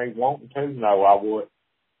far as me wanting to, no, I would.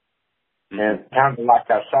 And kind of like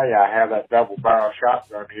I say, I have that double barrel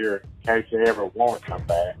shotgun here in case they ever want to come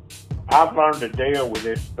back. I've learned to deal with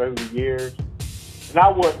this through the years, and I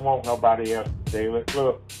wouldn't want nobody else to do it.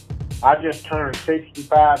 Look, I just turned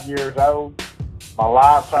 65 years old. My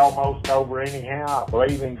life's almost over anyhow. I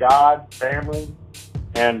believe in God, family,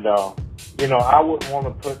 and, you know, I wouldn't want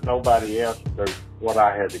to put nobody else through what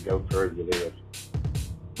I had to go through with this.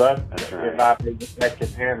 But That's right. if I can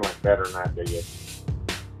handle it better than I did.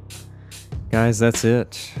 Guys, that's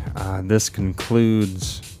it. This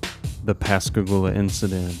concludes the Pascagoula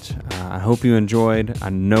incident. I hope you enjoyed. I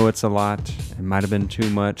know it's a lot. It might have been too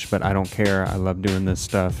much, but I don't care. I love doing this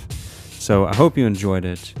stuff. So I hope you enjoyed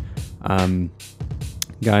it.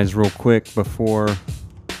 Guys, real quick, before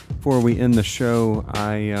we end the show,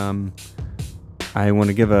 I want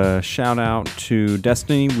to give a shout out to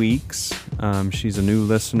Destiny Weeks. She's a new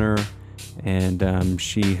listener, and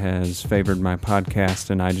she has favored my podcast,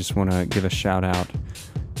 and I just want to give a shout out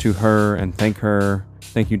to her and thank her.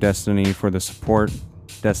 Thank you, Destiny, for the support.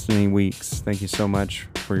 Destiny Weeks, thank you so much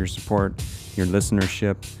for your support, your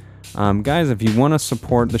listenership. Guys, if you want to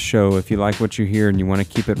support the show, if you like what you hear and you want to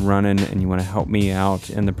keep it running and you want to help me out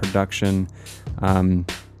in the production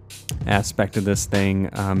aspect of this thing,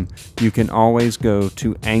 you can always go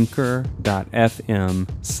to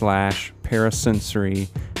anchor.fm/parasensory.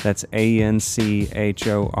 That's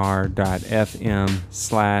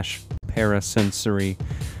anchor.fm/parasensory.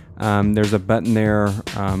 There's a button there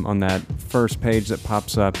on that first page that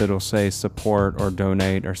pops up. It'll say support or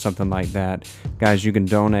donate or something like that. Guys, you can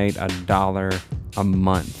donate $1 a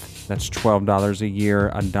month. That's $12 a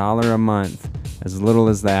year, $1 a month, as little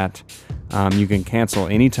as that. You can cancel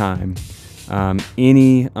anytime.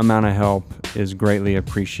 Any amount of help is greatly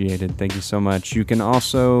appreciated. Thank you so much. You can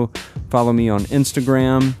also follow me on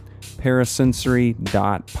Instagram,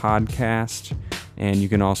 parasensory.podcast. And you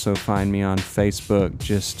can also find me on Facebook.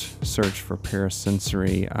 Just search for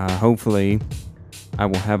Parasensory. Hopefully, I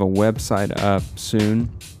will have a website up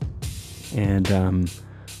soon. And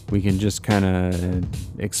we can just kind of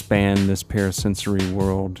expand this parasensory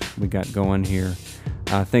world we got going here.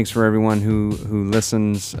 Thanks for everyone who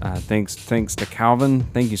listens. Thanks to Calvin.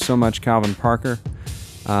 Thank you so much, Calvin Parker.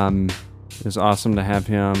 It was awesome to have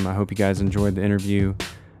him. I hope you guys enjoyed the interview.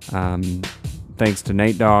 Thanks to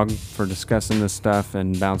Nate Dogg for discussing this stuff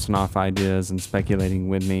and bouncing off ideas and speculating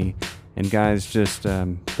with me. And guys, just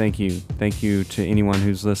thank you. Thank you to anyone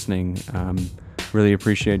who's listening. Really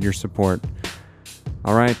appreciate your support.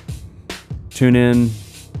 All right. Tune in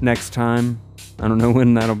next time. I don't know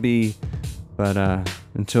when that'll be, but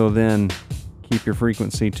until then, keep your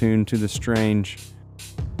frequency tuned to the strange.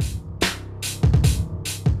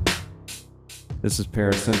 This is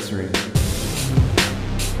Parasensory.